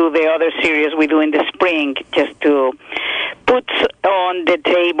love to do the other series we do in the spring, just to put on the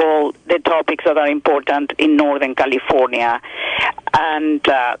table the topics that are important in Northern California. And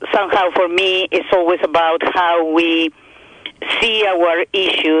somehow for me, it's always about how we see our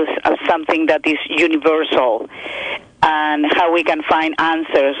issues as something that is universal, and how we can find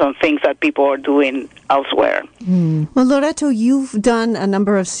answers on things that people are doing elsewhere. Well, Loreto, you've done a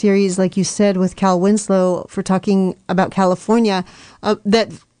number of series, like you said, with Cal Winslow for talking about California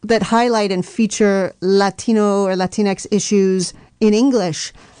that highlight and feature Latino or Latinx issues in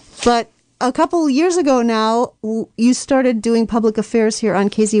English. But a couple years ago now, you started doing public affairs here on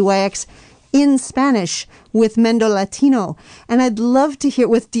KZYX in Spanish with Mendo Latino. And I'd love to hear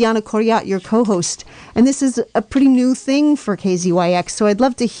with Diana Coriat, your co-host. And this is a pretty new thing for KZYX. So I'd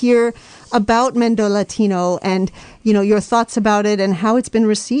love to hear about Mendo Latino and, you know, your thoughts about it and how it's been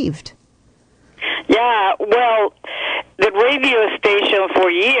received. Yeah, well, the radio station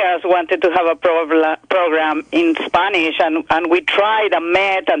for years wanted to have a program in Spanish, and we tried and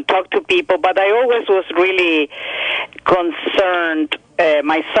met and talked to people, but I always was really concerned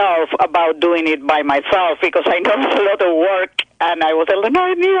myself about doing it by myself, because I know it's a lot of work and I was like,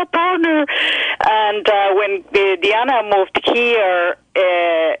 I need a partner. And when Diana moved here,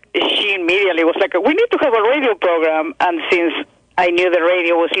 she immediately was like, we need to have a radio program. And since I knew the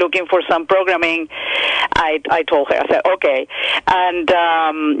radio was looking for some programming, I told her, I said, okay. And,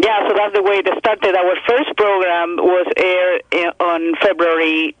 so that's the way it started. Our first program was aired on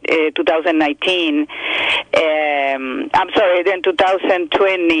February 2019. I'm sorry, then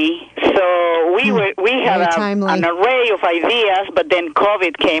 2020. So we had an array of ideas, but then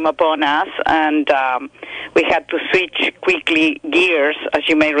COVID came upon us, and we had to switch quickly gears, as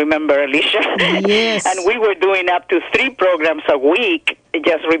you may remember, Alicia. Yes. And we were doing up to 3 programs a week,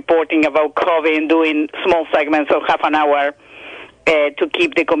 just reporting about COVID and doing small segments of half an hour to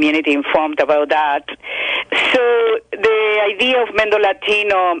keep the community informed about that. So the idea of Mendo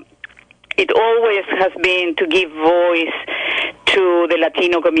Latino, it always has been to give voice to the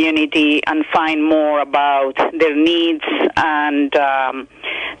Latino community and find more about their needs and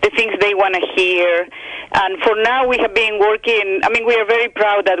the things they want to hear. And for now, we have been working, we are very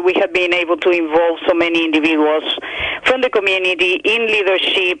proud that we have been able to involve so many individuals from the community in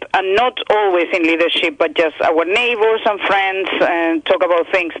leadership, and not always in leadership, but just our neighbors and friends, and talk about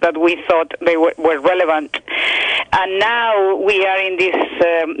things that we thought they were relevant. And now we are in this,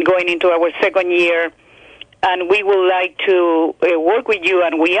 going into our second year, and we would like to work with you,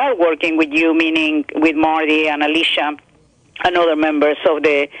 and we are working with you, meaning with Marty and Alicia and other members of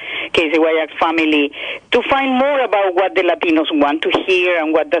the KZYX family, to find more about what the Latinos want to hear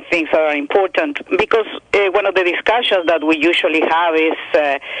and what the things are important. Because one of the discussions that we usually have is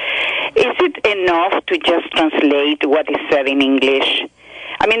it enough to just translate what is said in English?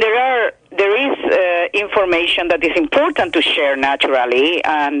 There is information that is important to share naturally,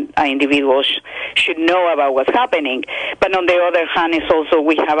 and individuals should know about what's happening. But on the other hand, it's also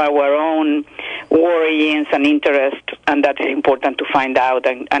we have our own worries and interests, and that is important to find out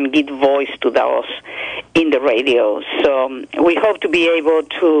and give voice to those in the radio. So we hope to be able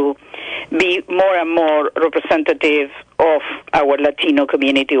to be more and more representative of our Latino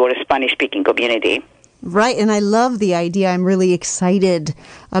community or Spanish-speaking community. Right, and I love the idea. I'm really excited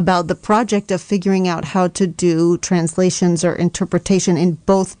about the project of figuring out how to do translations or interpretation in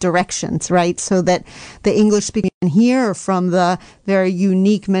both directions, right? So that the English-speaking can hear from the very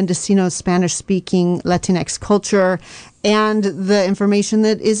unique Mendocino Spanish-speaking Latinx culture, and the information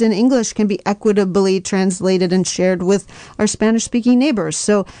that is in English can be equitably translated and shared with our Spanish-speaking neighbors.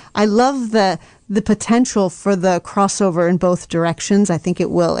 So I love the potential for the crossover in both directions. I think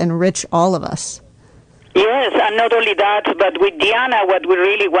it will enrich all of us. Yes, and not only that, but with Diana, what we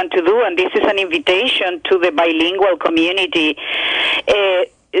really want to do, and this is an invitation to the bilingual community,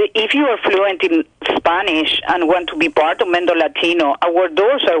 if you are fluent in Spanish and want to be part of Mendo Latino, our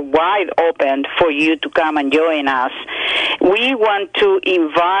doors are wide open for you to come and join us. We want to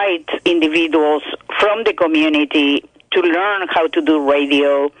invite individuals from the community to learn how to do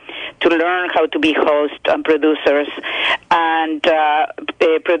radio, to learn how to be hosts and producers, and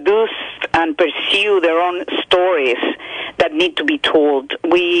produce and pursue their own stories that need to be told.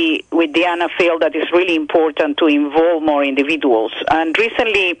 We, with Diana, feel that it's really important to involve more individuals. And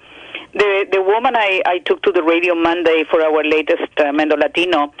recently, the woman I took to the Radio Monday for our latest Mendo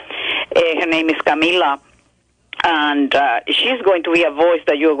Latino, her name is Camila, and she's going to be a voice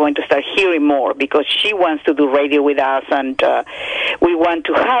that you're going to start hearing more, because she wants to do radio with us, and we want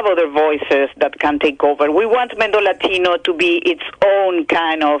to have other voices that can take over. We want Mendo Latino to be its own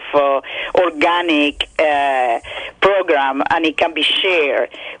kind of organic program, and it can be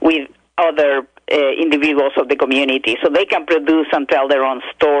shared with other individuals of the community, so they can produce and tell their own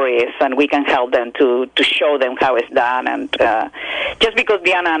stories, and we can help them to show them how it's done. And just because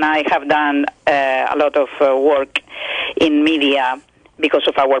Diana and I have done a lot of work in media because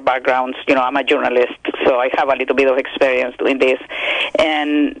of our backgrounds, I'm a journalist, so I have a little bit of experience doing this.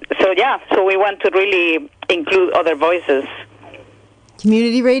 And so we want to really include other voices.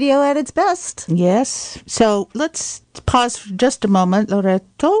 Community radio at its best. Yes. So let's pause for just a moment,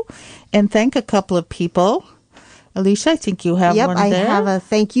 Loreto, and thank a couple of people. Alicia, I think you have one there. Yep, I have a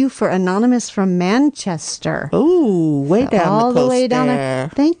thank you for Anonymous from Manchester. Oh, way down all the coast the way down there.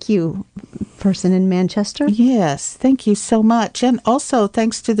 Thank you, person in Manchester. Yes, thank you so much. And also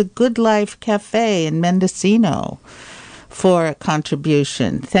thanks to the Good Life Cafe in Mendocino for a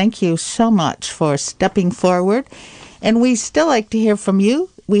contribution. Thank you so much for stepping forward. And we still like to hear from you.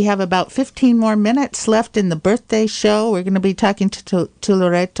 We have about 15 more minutes left in the birthday show. We're going to be talking to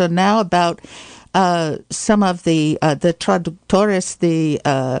Loreto now about some of the traductores, the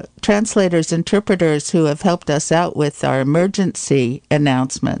translators, interpreters who have helped us out with our emergency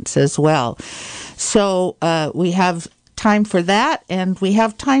announcements as well. So we have time for that, and we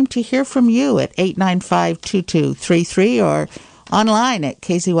have time to hear from you at 895-2233 or online at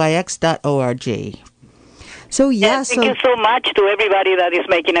kzyx.org. So, thank you so much to everybody that is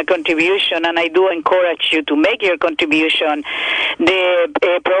making a contribution, and I do encourage you to make your contribution. The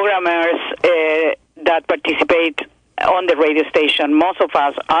programmers that participate on the radio station, most of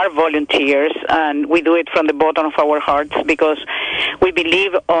us are volunteers, and we do it from the bottom of our hearts because we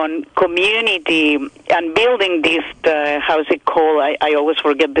believe on community and building this, how's it called? I always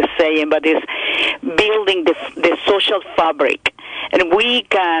forget the saying, but it's building the social fabric. And we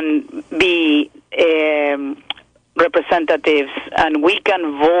can be representatives, and we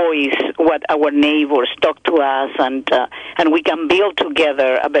can voice what our neighbors talk to us, and we can build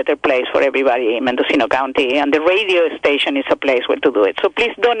together a better place for everybody in Mendocino County. And the radio station is a place where to do it. So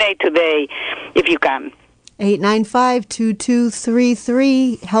please donate today if you can.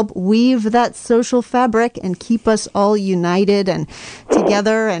 895-2233. Help weave that social fabric and keep us all united and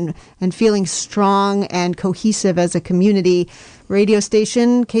together and feeling strong and cohesive as a community. Radio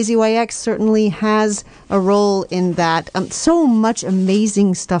station KZYX certainly has a role in that. So much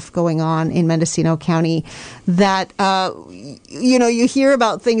amazing stuff going on in Mendocino County that, you hear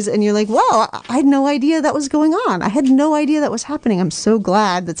about things and you're like, wow, I had no idea that was going on. I had no idea that was happening. I'm so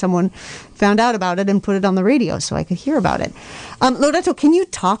glad that someone found out about it and put it on the radio so I could hear about it. Loreto, can you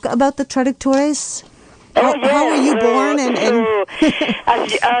talk about the Traductores? How were you born? As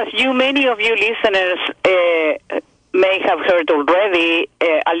many of you listeners may have heard already,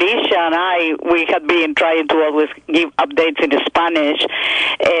 Alicia and we had been trying to always give updates in Spanish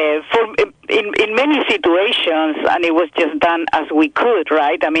in many situations, and it was just done as we could,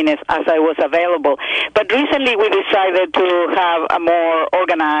 right? I mean, as I was available. But recently we decided to have a more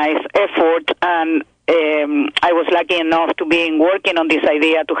organized effort, and I was lucky enough to be working on this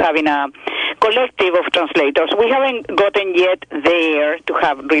idea to having a collective of translators. We haven't gotten yet there to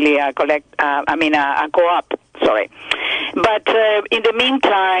have really a co-op. Sorry. But in the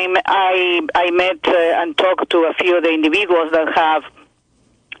meantime, I met and talked to a few of the individuals that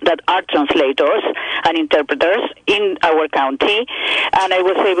are translators and interpreters in our county, and I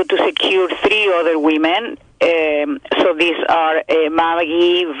was able to secure 3 other women. So these are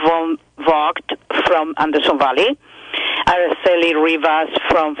Maggie von Vogt from Anderson Valley, Araceli Rivas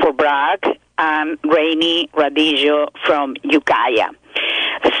from Fort Bragg, and Rainy Radillo from Ukiah.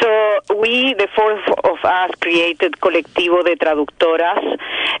 So we, the 4 of us, created Colectivo de Traductoras,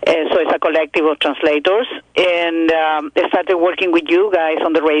 so it's a collective of translators, and started working with you guys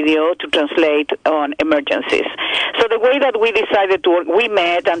on the radio to translate on emergencies. So the way that we decided to work, we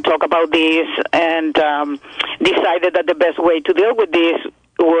met and talked about this, and decided that the best way to deal with this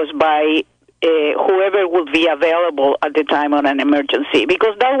was by whoever would be available at the time on an emergency,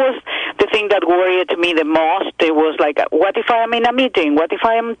 because that was the thing that worried me the most. It was like, what if I am in a meeting? What if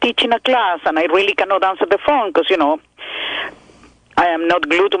I am teaching a class and I really cannot answer the phone? Because, I am not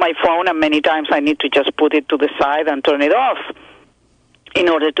glued to my phone, and many times I need to just put it to the side and turn it off in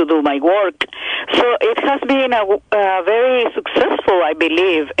order to do my work. So it has been a very successful, I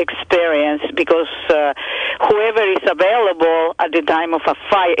believe, experience, because whoever is available at the time of a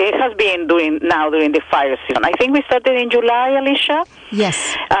fire, it has been during the fire season. I think we started in July, Alicia?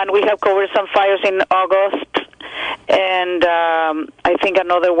 Yes. And we have covered some fires in August, and I think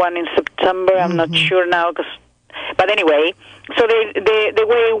another one in September. I'm not sure now, but anyway, so the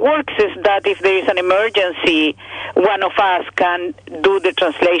way it works is that if there is an emergency, one of us can do the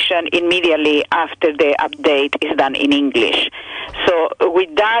translation immediately after the update is done in English. So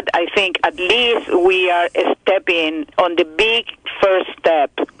with that, I think at least we are stepping on the big first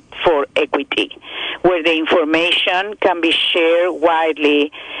step for equity, where the information can be shared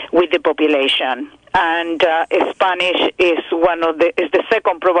widely with the population. And Spanish is the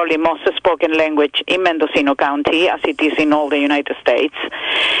second probably most spoken language in Mendocino County, as it is in all the United States.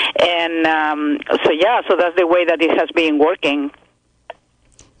 And so that's the way that it has been working.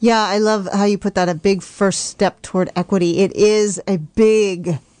 Yeah, I love how you put that, a big first step toward equity. It is a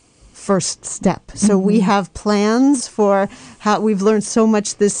big first step. So we have plans for how we've learned so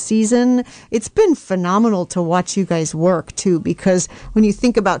much this season. It's been phenomenal to watch you guys work too, because when you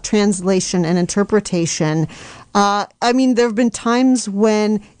think about translation and interpretation, there have been times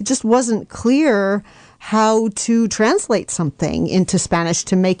when it just wasn't clear how to translate something into Spanish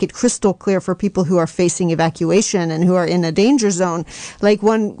to make it crystal clear for people who are facing evacuation and who are in a danger zone. Like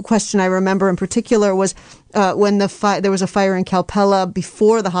one question I remember in particular was when there was a fire in Calpella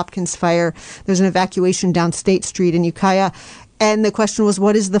before the Hopkins fire. There was an evacuation down State Street in Ukiah, and the question was,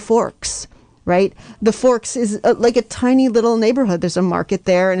 what is the Forks? right? The Forks is like a tiny little neighborhood. There's a market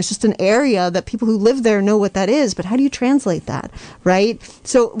there, and it's just an area that people who live there know what that is. But how do you translate that, right?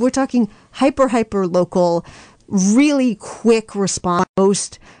 So we're talking hyper local, really quick response,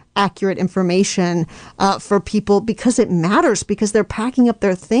 most accurate information for people, because it matters, because they're packing up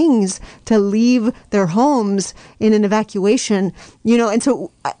their things to leave their homes in an evacuation, and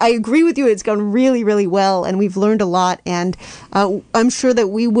so I agree with you. It's gone really, really well, and we've learned a lot, and I'm sure that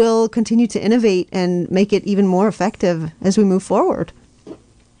we will continue to innovate and make it even more effective as we move forward.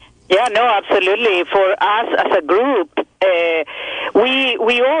 Yeah, no, absolutely. For us as a group,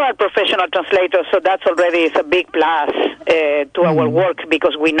 we all are professional translators, so that's already is a big plus to our work,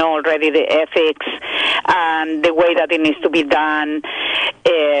 because we know already the ethics and the way that it needs to be done,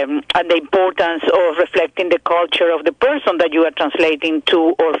 and the importance of reflecting the culture of the person that you are translating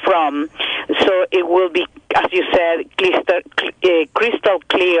to or from. So it will be, as you said, crystal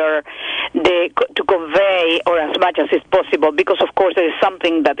clear to convey, or as much as is possible, because of course there is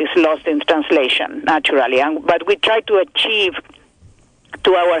something that is lost in translation, naturally, but we try to achieve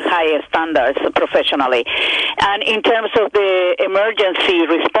to our highest standards professionally. And in terms of the emergency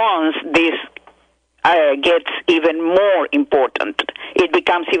response, this gets even more important. It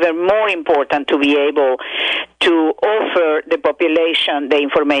becomes even more important to be able to offer the population the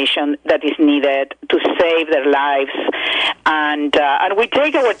information that is needed to save their lives. And we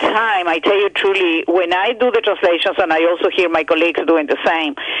take our time. I tell you truly, when I do the translations, and I also hear my colleagues doing the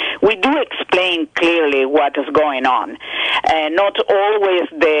same, we do explain clearly what is going on. Not always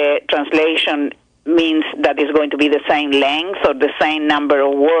the translation means that it's going to be the same length or the same number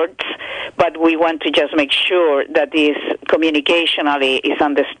of words, but we want to just make sure that this communicationally is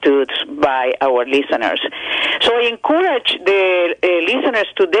understood by our listeners. So I encourage the listeners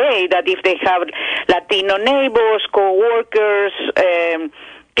today that if they have Latino neighbors, co-workers,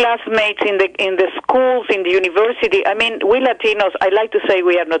 classmates in the schools, in the university. I mean, we Latinos, I like to say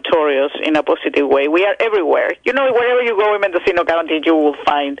we are notorious in a positive way. We are everywhere. Wherever you go in Mendocino County, you will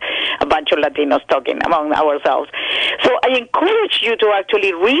find a bunch of Latinos talking among ourselves. So I encourage you to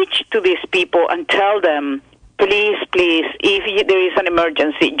actually reach to these people and tell them, please, if there is an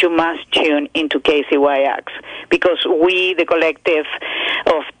emergency, you must tune into KZYX, because we, the collective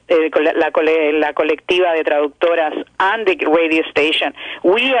of la colectiva de traductoras and the radio station,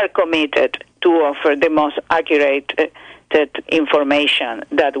 we are committed to offer the most accurate information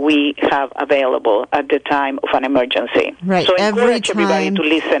that we have available at the time of an emergency. Right. So encourage everybody to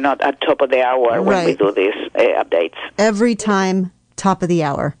listen at top of the hour when we do these updates. Every time, top of the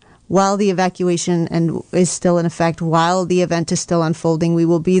hour. While the evacuation is still in effect, while the event is still unfolding, we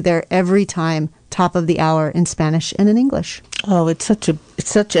will be there every time, top of the hour, in Spanish and in English. Oh, it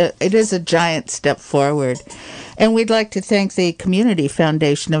is a giant step forward. And we'd like to thank the Community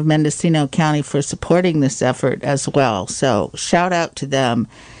Foundation of Mendocino County for supporting this effort as well. So shout out to them,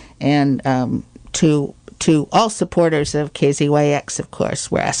 and to all supporters of KZYX, of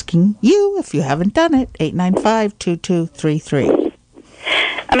course. We're asking you, if you haven't done it, 895-2233.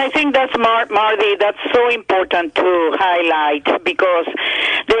 And I think that's, Marty, that's so important to highlight, because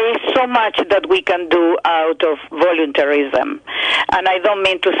there is so much that we can do out of voluntarism. And I don't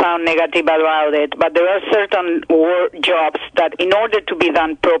mean to sound negative about it, but there are certain jobs that in order to be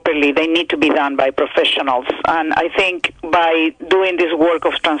done properly, they need to be done by professionals. And I think by doing this work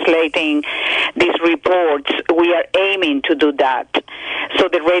of translating these reports, we are aiming to do that. So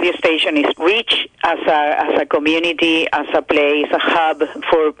the radio station is rich as a community, as a place, a hub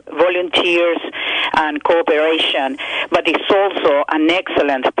for volunteers and cooperation, but it's also an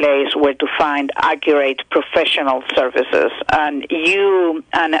excellent place where to find accurate professional services. And you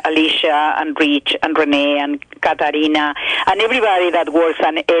and Alicia and Rich and Renee and Katarina and everybody that works,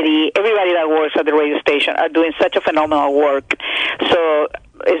 and Eddie, everybody that works at the radio station are doing such a phenomenal work. So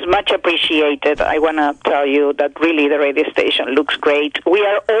it's much appreciated. I want to tell you that really the radio station looks great. We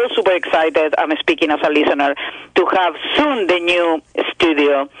are all super excited, I'm speaking as a listener, to have soon the new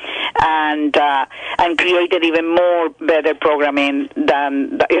studio and created even more better programming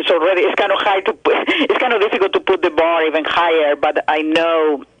than it's already. It's kind of hard to it's kind of difficult to put the bar even higher, but I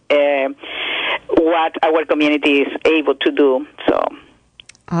know what our community is able to do. So.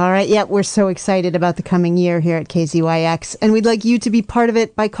 All right. Yeah, we're so excited about the coming year here at KZYX. And we'd like you to be part of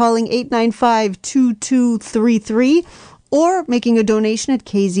it by calling 895-2233 or making a donation at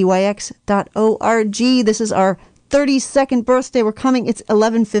kzyx.org. This is our 32nd birthday. We're coming. It's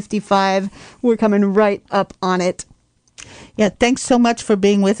 11:55. We're coming right up on it. Yeah, thanks so much for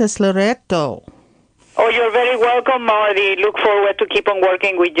being with us, Loreto. Oh, you're very welcome, Marty. Look forward to keep on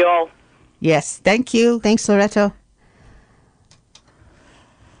working with you all. Yes, thank you. Thanks, Loreto.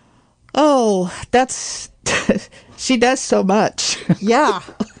 Oh, Oh, that's she does so much. Yeah.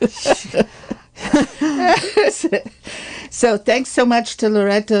 So thanks so much to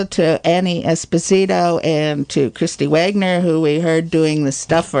Loretto, to Annie Esposito, and to Christy Wagner, who we heard doing the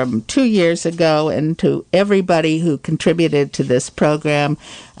stuff from 2 years ago, and to everybody who contributed to this program.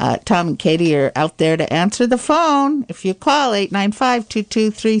 Tom and Katie are out there to answer the phone. If you call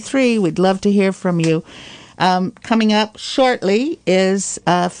 895-2233, we'd love to hear from you. Coming up shortly is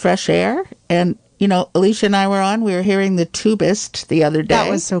Fresh Air, and you know, Alicia and I we were hearing The Tubist the other day. That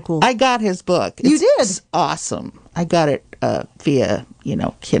was so cool. I got his book. You did? It's awesome. I got it via,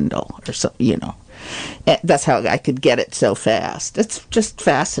 Kindle or so, That's how I could get it so fast. It's just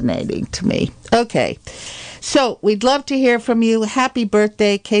fascinating to me. Okay. So we'd love to hear from you. Happy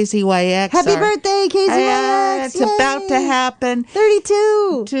birthday, KZYX. Happy birthday, KZYX. It's about to happen.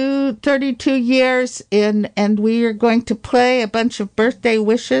 32. 32 years in, and we are going to play a bunch of birthday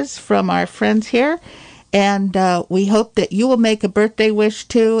wishes from our friends here. And we hope that you will make a birthday wish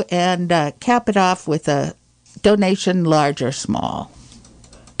too, and cap it off with a donation, large or small.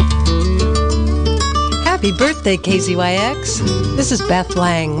 Happy birthday, KZYX. This is Beth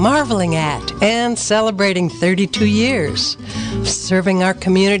Lang, marveling at and celebrating 32 years, serving our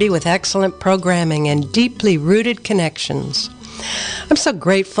community with excellent programming and deeply rooted connections. I'm so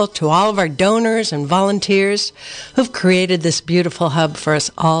grateful to all of our donors and volunteers who've created this beautiful hub for us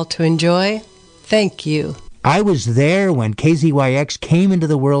all to enjoy. Thank you. I was there when KZYX came into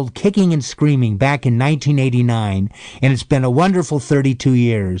the world kicking and screaming back in 1989, and it's been a wonderful 32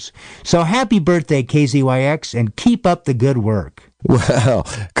 years. So happy birthday, KZYX, and keep up the good work. Well,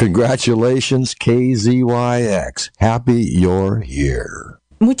 congratulations, KZYX. Happy you're here.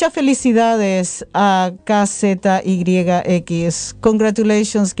 Muchas felicidades a KZYX.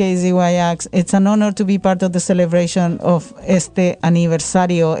 Congratulations, KZYX. It's an honor to be part of the celebration of este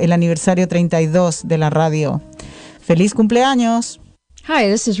aniversario, el aniversario 32 de la radio. Feliz cumpleaños. Hi,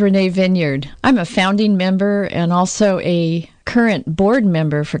 this is Renee Vineyard. I'm a founding member and also a current board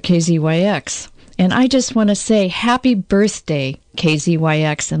member for KZYX. And I just want to say happy birthday,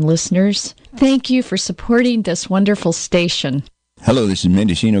 KZYX and listeners. Thank you for supporting this wonderful station. Hello, this is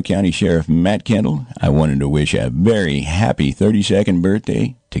Mendocino County Sheriff Matt Kendall. I wanted to wish a very happy 32nd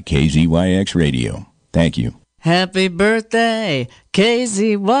birthday to KZYX Radio. Thank you. Happy birthday,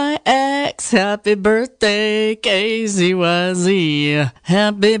 KZYX. Happy birthday, KZYZ.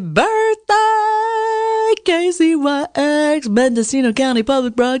 Happy birthday, KZYX. Mendocino County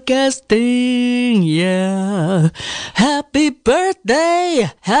Public Broadcasting. Yeah. Happy birthday.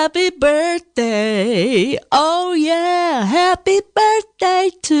 Happy birthday. Oh, yeah. Happy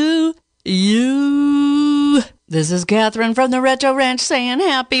birthday to you. This is Catherine from the Retro Ranch saying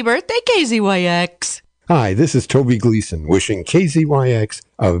happy birthday, KZYX. Hi, this is Toby Gleason wishing KZYX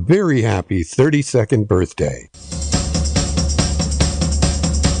a very happy 32nd birthday.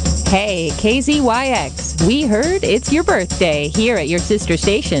 Hey, KZYX, we heard it's your birthday here at your sister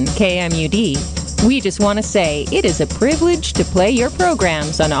station, KMUD. We just want to say it is a privilege to play your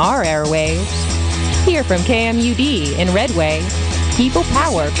programs on our airwaves. Here from KMUD in Redway, People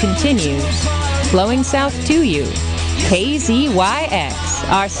Power continues, flowing south to you. KZYX,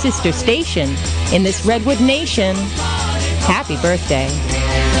 our sister station in this Redwood Nation. Happy birthday.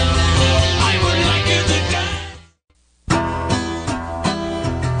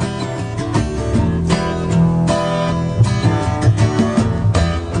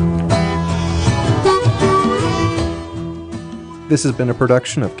 This has been a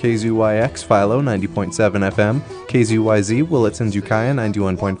production of KZYX Philo 90.7 FM, KZYZ Willits and Ukiah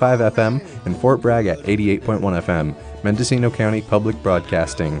 91.5 FM, and Fort Bragg at 88.1 FM. Mendocino County Public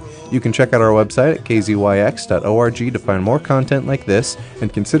Broadcasting. You can check out our website at kzyx.org to find more content like this,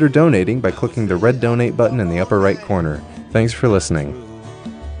 and consider donating by clicking the red donate button in the upper right corner. Thanks for listening.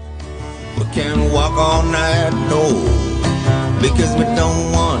 We can't walk all night, no, because we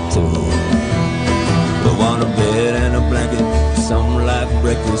don't want to. We want a bed and a blanket, something like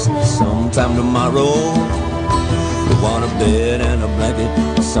breakfast, sometime tomorrow. We want a bed and a blanket,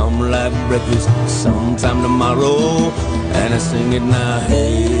 something like breakfast, sometime tomorrow. And I sing it now,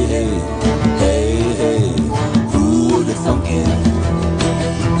 hey, hey, hey, hey, ooh, the funky.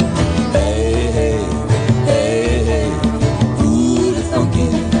 Hey, hey, hey, hey, ooh, the funky.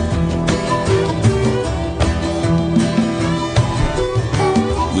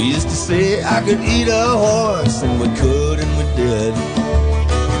 We used to say I could eat a horse, and we could and we did.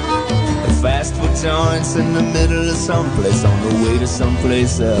 Fast food joints in the middle of someplace on the way to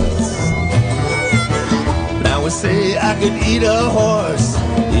someplace else. Now we say I could eat a horse,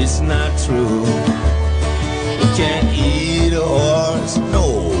 it's not true. We can't eat a horse,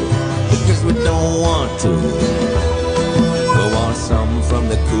 no, because we don't want to. We want something from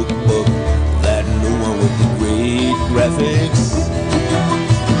the cookbook, that new one with the great graphics.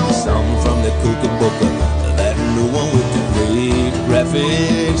 Something from the cookbook, that new one with the great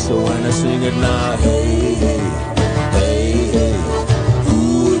graphics. So when I sing it now, hey, hey, hey, hey, who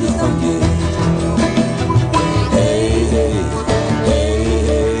would have thunk it? Hey, hey, hey,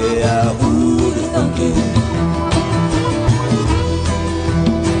 hey, who would have thunk it?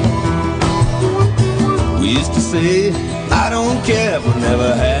 We used to say, I don't care for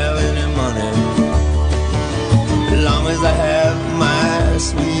never having any money, as long as I have my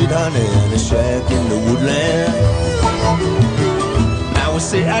sweet honey and a shack in the woodland. Now we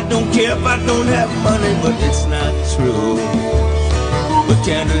say, I don't care if I don't have money, but it's not true. We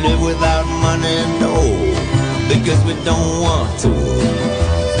can't live without money, no, because we don't want to.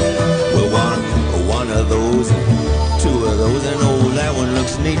 We want one of those, two of those, and oh, that one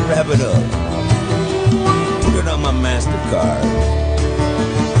looks neat, wrap it up. Put it on my MasterCard,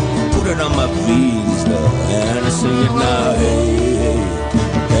 put it on my Visa, and I sing it now. Hey, hey,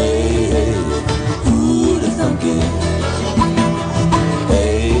 hey, hey, who would have thunk it?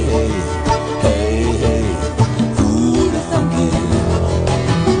 Hey, hey, hey, hey, who would have thunk it?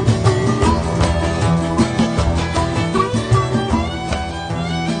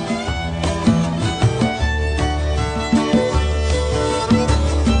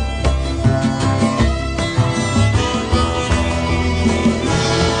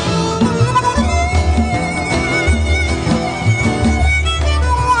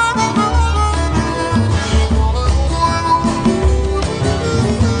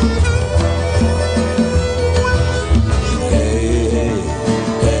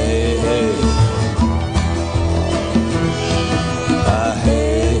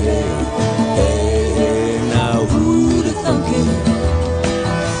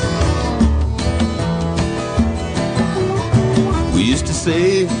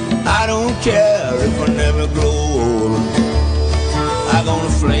 Say, I don't care if I never grow old. I'm gonna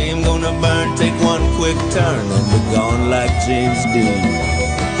flame, gonna burn, take one quick turn and be gone like James Dean.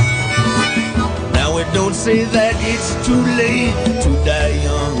 Now we don't say that it's too late to die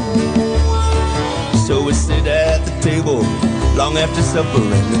young, so we sit at the table long after supper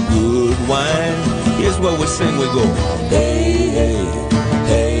and the good wine. Here's what we sing, we go, hey, hey,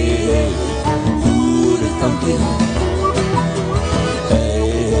 hey, hey, who would have thunk it?